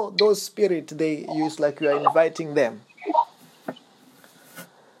 those spirits, they use like you are inviting them.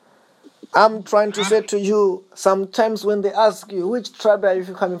 I'm trying to say to you, sometimes when they ask you, which tribe are you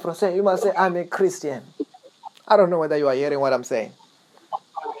coming from? You must say, I'm a Christian. I don't know whether you are hearing what I'm saying.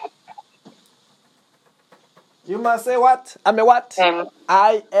 You must say what? I'm a what?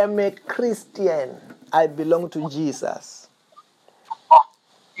 I am a Christian. I belong to Jesus.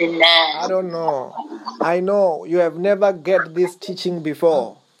 Amen. I don't know. I know you have never get this teaching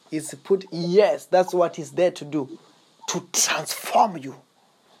before. It's yes, that's what it's there to do. To transform you.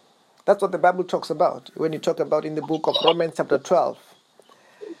 That's what the Bible talks about. When you talk about in the book of Romans chapter 12.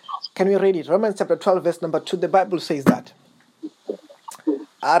 Can we read it? Romans chapter 12 verse number 2. The Bible says that.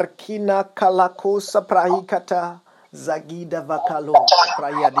 Arkina kalakosa prahikata zagida vakalo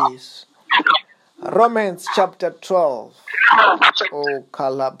prayadis. Romans chapter 12. Oh,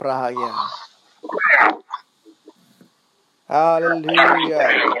 Kalabrahaya. Hallelujah.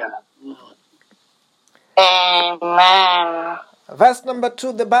 Amen. Verse number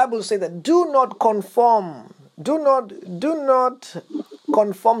 2, the Bible says that do not conform to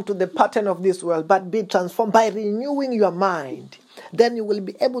the pattern of this world, but be transformed by renewing your mind. Then you will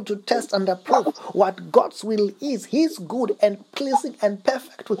be able to test and approve what God's will is, His good and pleasing and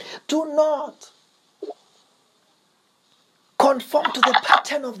perfect will. Do not conform to the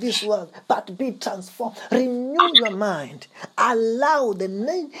pattern of this world, but be transformed. Renew your mind. Allow the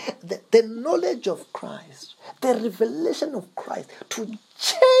knowledge of Christ, the revelation of Christ to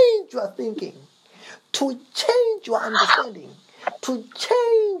change your thinking, to change your understanding, to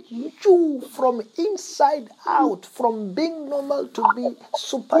change you from inside out, from being normal to be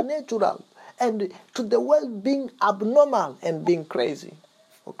supernatural, and to the world being abnormal and being crazy.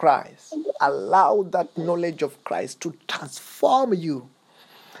 For Christ. Allow that knowledge of Christ to transform you.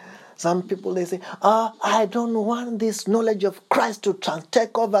 Some people, they say, I don't want this knowledge of Christ to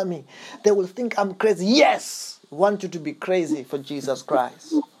take over me. They will think I'm crazy. Yes, we want you to be crazy for Jesus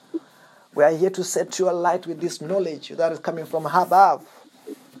Christ. We are here to set you alight with this knowledge that is coming from above.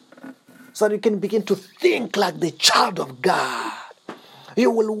 So that you can begin to think like the child of God. You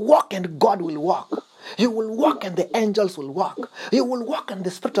will walk and God will walk. You will walk and the angels will walk. You will walk and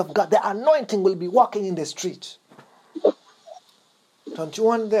the Spirit of God, the anointing will be walking in the street. Don't you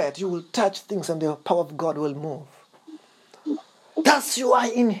want that? You will touch things and the power of God will move. That's your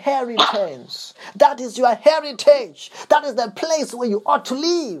inheritance. That is your heritage. That is the place where you ought to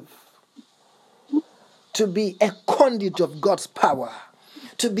live. To be a conduit of God's power.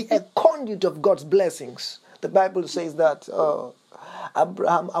 To be a conduit of God's blessings. The Bible says that,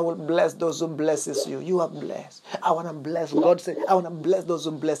 Abraham, I will bless those who blesses you. You are blessed. I want to bless. God said, I want to bless those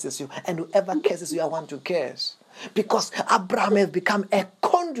who blesses you. And whoever curses you, I want to curse. Because Abraham has become a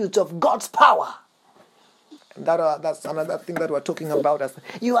conduit of God's power. And that's another thing that we're talking about.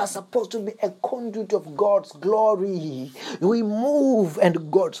 You are supposed to be a conduit of God's glory. We move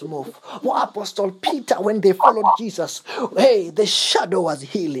and God's move. For Apostle Peter, when they followed Jesus, the shadow was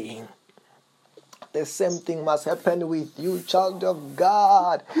healing. The same thing must happen with you, child of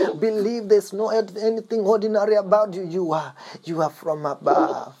God. Believe there's no anything ordinary about you. You are from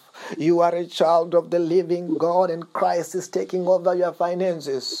above. You are a child of the living God, and Christ is taking over your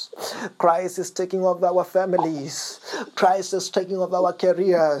finances. Christ is taking over our families. Christ is taking over our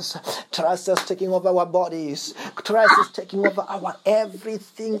careers. Christ is taking over our bodies. Christ is taking over our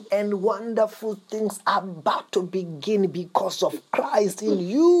everything, and wonderful things are about to begin because of Christ in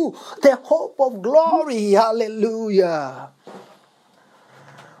you, the hope of glory. Hallelujah.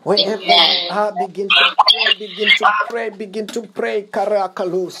 Whenever you begin to pray.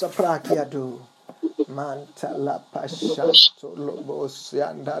 Karakalusa prakiadu. Mantala pashato lobos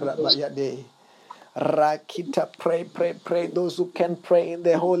yandara bayade. Rakita, pray. Those who can pray in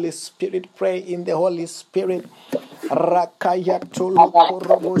the Holy Spirit, pray in the Holy Spirit. Rakayato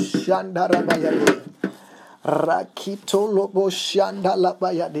lokorobo shandara bayade. Rakito lobo shandala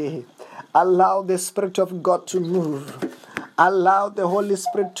bayade. Allow the Spirit of God to move. Allow the Holy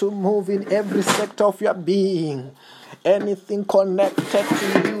Spirit to move in every sector of your being. Anything connected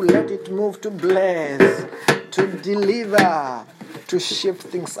to you, let it move to bless, to deliver, to shift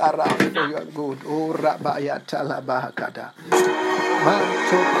things around for your good. Oh, Rabaya Talabahakada.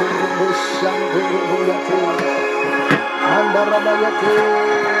 Manto Kurubu Shandurubu Yate. Manda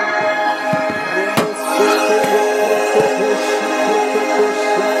Rabayate.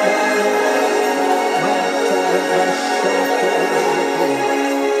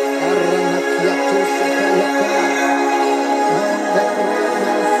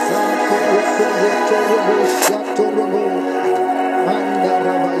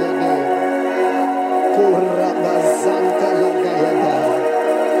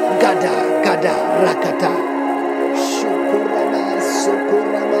 Gada rakata shukurama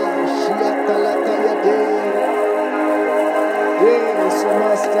sukurama shiakalakayate. Yes,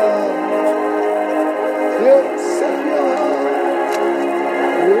 Master. Yes, Savior.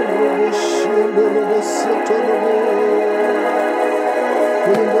 Urubu shundurubu sotorobo.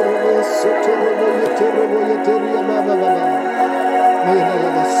 Urubu sotorobo yeterobo yeteria baba baba. Mina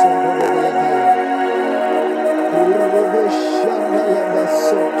laba sotorobo yate. Urubu shanda laba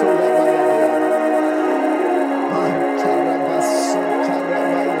sotorobo yate. Mantaraba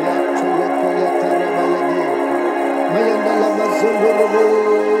sotaraba yato yako yataraba yate. Mayanda laba zondorobo.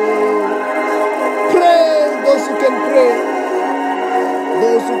 Pray, those who can pray.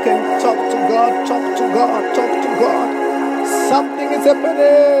 Those who can talk to God, talk to God, talk to God. Something is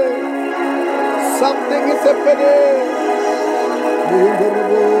happening. Something is happening.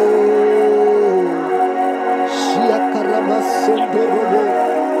 Shiakaraba sondorobo.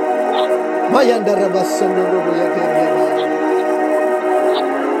 Mayandaraba sondorobo yateraba.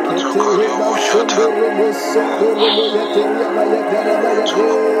 Keteleba sondorobo sondorobo yateraba yateraba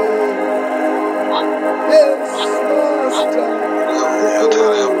yateraba. Yes, Master.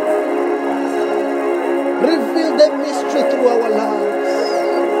 Reveal the mystery through our lives.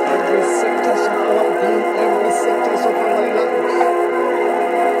 Every sectors of our being, every sectors of our lives.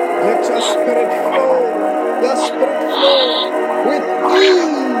 Let your spirit flow. Your spirit flow with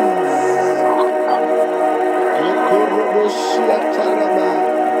ease.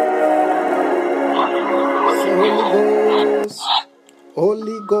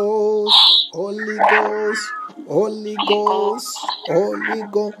 Holy Ghost, Holy Ghost, Holy Ghost, Holy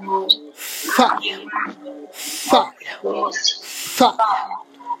Ghost, fire, fire, fire,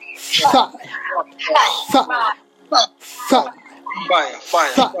 fire, fire, fire. Fire, fire,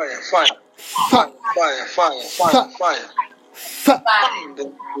 fire, fire, fire, fire, fire, fire, fire.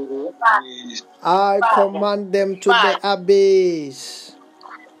 I command them to the abyss.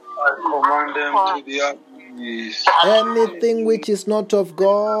 I command them to the abyss. Anything which is not of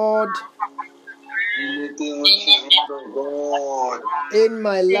God Anything which is not of God in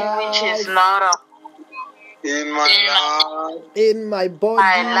my Which is life, not of in my life, in my body,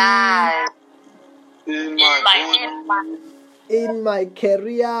 my life, in my body, in my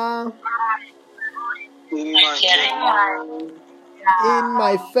career, in my career, in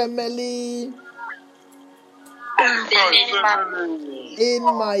my family, in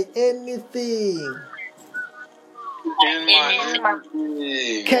my anything. in my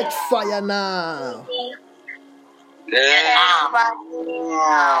Catch fire now.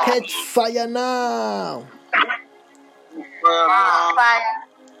 Catch fire now.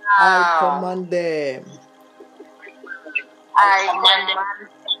 I command them.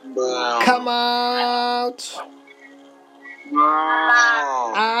 Come out.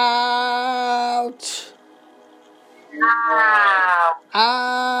 Out.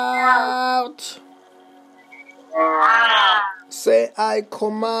 Out. Say, I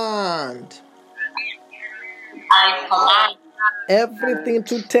command everything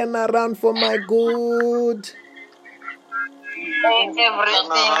to turn around for my good.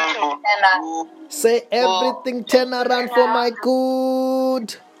 Say, everything turn around for my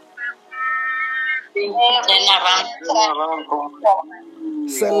good.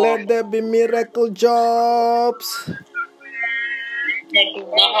 Say, let there be miracle jobs.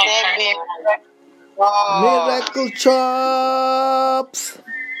 Miracle jobs.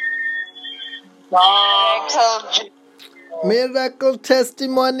 Miracle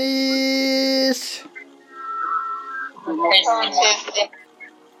testimonies.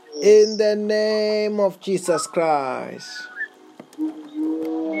 In the name of Jesus Christ.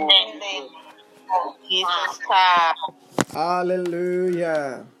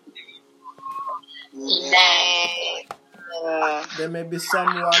 Hallelujah. There may be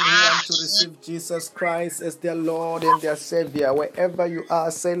someone who wants to receive Jesus Christ as their Lord and their Savior. Wherever you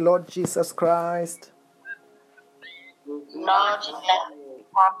are, say, Lord Jesus Christ, Lord Jesus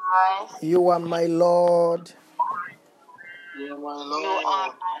Christ, you are my Lord. You are my you are Lord.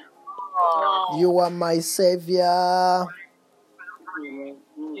 my Lord. You are my Savior.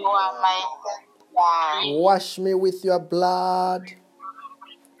 You are my Savior. Wash me with your blood.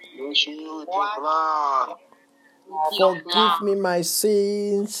 Wash me with your blood. Forgive me my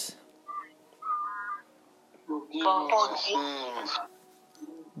sins. Forgive me my sins.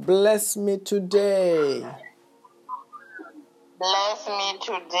 Bless me today. Bless me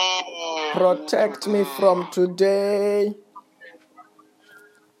today. Protect me from today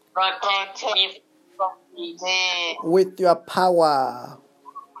Protect me from today. with your power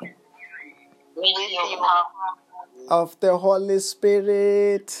With your power of the Holy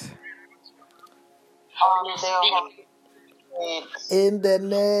Spirit. of the Holy Spirit. In the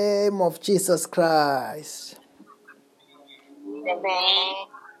name of Jesus Christ. In the name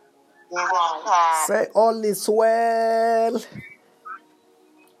of Jesus Christ. Say, all is well.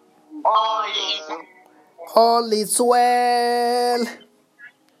 All is All is well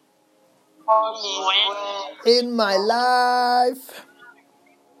well. in my life,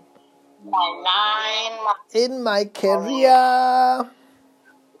 My life, in my career,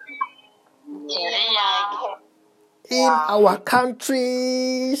 in my in our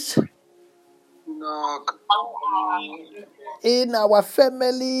countries, Knock. in our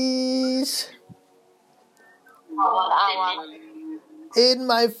families, in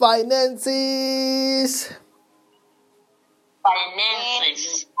my finances.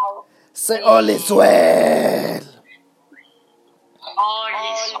 finances. Say, all is well. All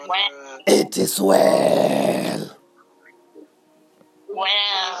is well. It is well.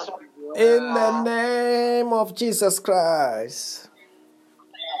 Well. In the name of Jesus Christ.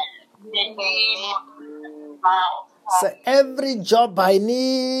 In the name of God. Say, every job I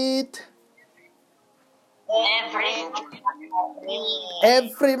need,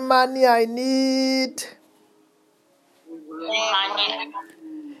 every money I need, money,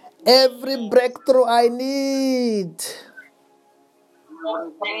 every breakthrough I need,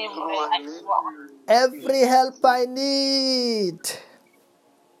 every help I need,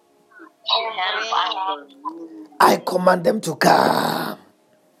 I command them to come.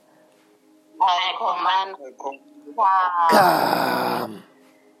 I command Come.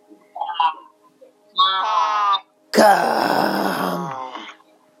 Come.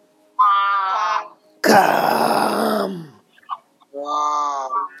 Come. Wow.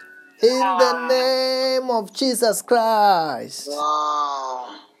 In the name of Jesus Christ.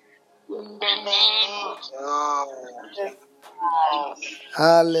 Wow. in the name of Wow.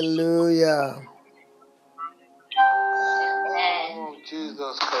 Hallelujah. Oh,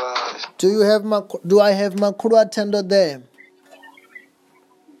 Jesus Christ. Do I have Makuru Tendo there?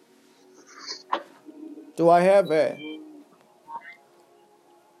 Do I have it?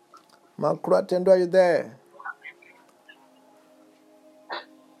 Makuru Tendo, are you there?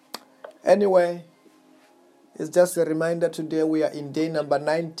 Anyway, it's just a reminder today we are in day number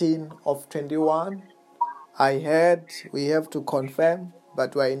 19 of 21. I heard we have to confirm,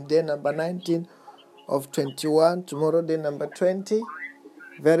 but we are in day number 19 of 21. Tomorrow, day number 20.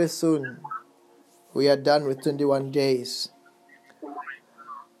 Very soon, we are done with 21 days.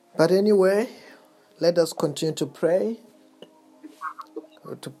 But anyway, let us continue to pray,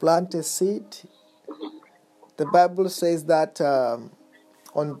 to plant a seed. The Bible says that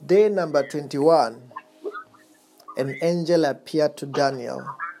on day number 21, an angel appeared to Daniel.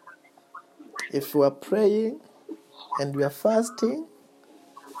 If you are praying and you are fasting,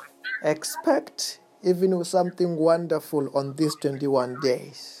 expect even something wonderful on these 21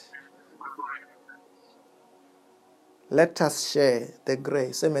 days. Let us share the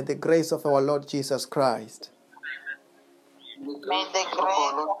grace. Amen. The grace of our Lord Jesus Christ, May the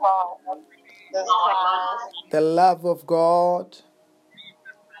grace of our Lord Jesus Christ, the love of God,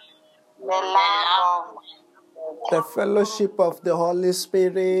 the love of the fellowship of the Holy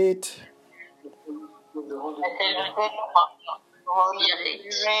Spirit the Holy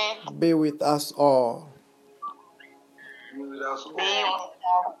Spirit be with us all. be with us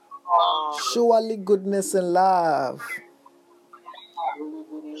all. Surely goodness and love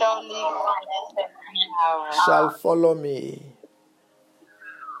Surely goodness and love shall follow me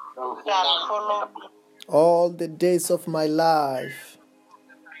shall follow me all the days of my life,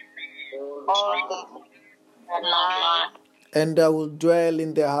 all the night, and I will dwell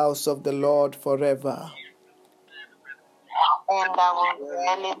in the house of the Lord forever. and I will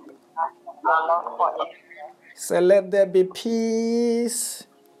dwell in the house of the Lord forever. So let there be peace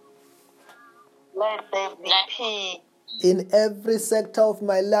Let there be peace in every sector of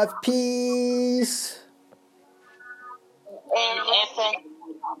my life. Peace in every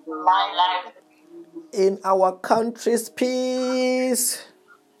my life. In our country's peace.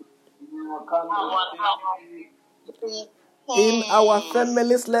 In our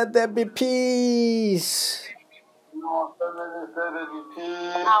families, let there be peace.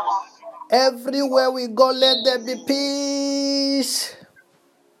 Everywhere we go, let there be peace.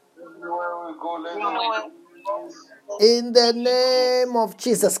 In the name of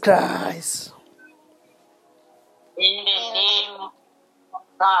Jesus Christ. In the name of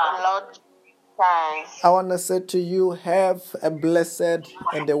God, Lord Christ. I want to say to you, have a blessed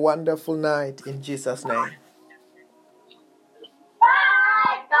and a wonderful night in Jesus' name.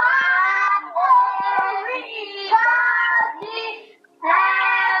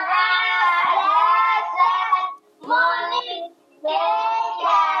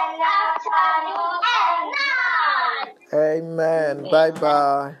 Amen.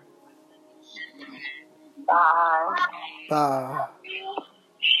 Bye-bye. Bye. Bye.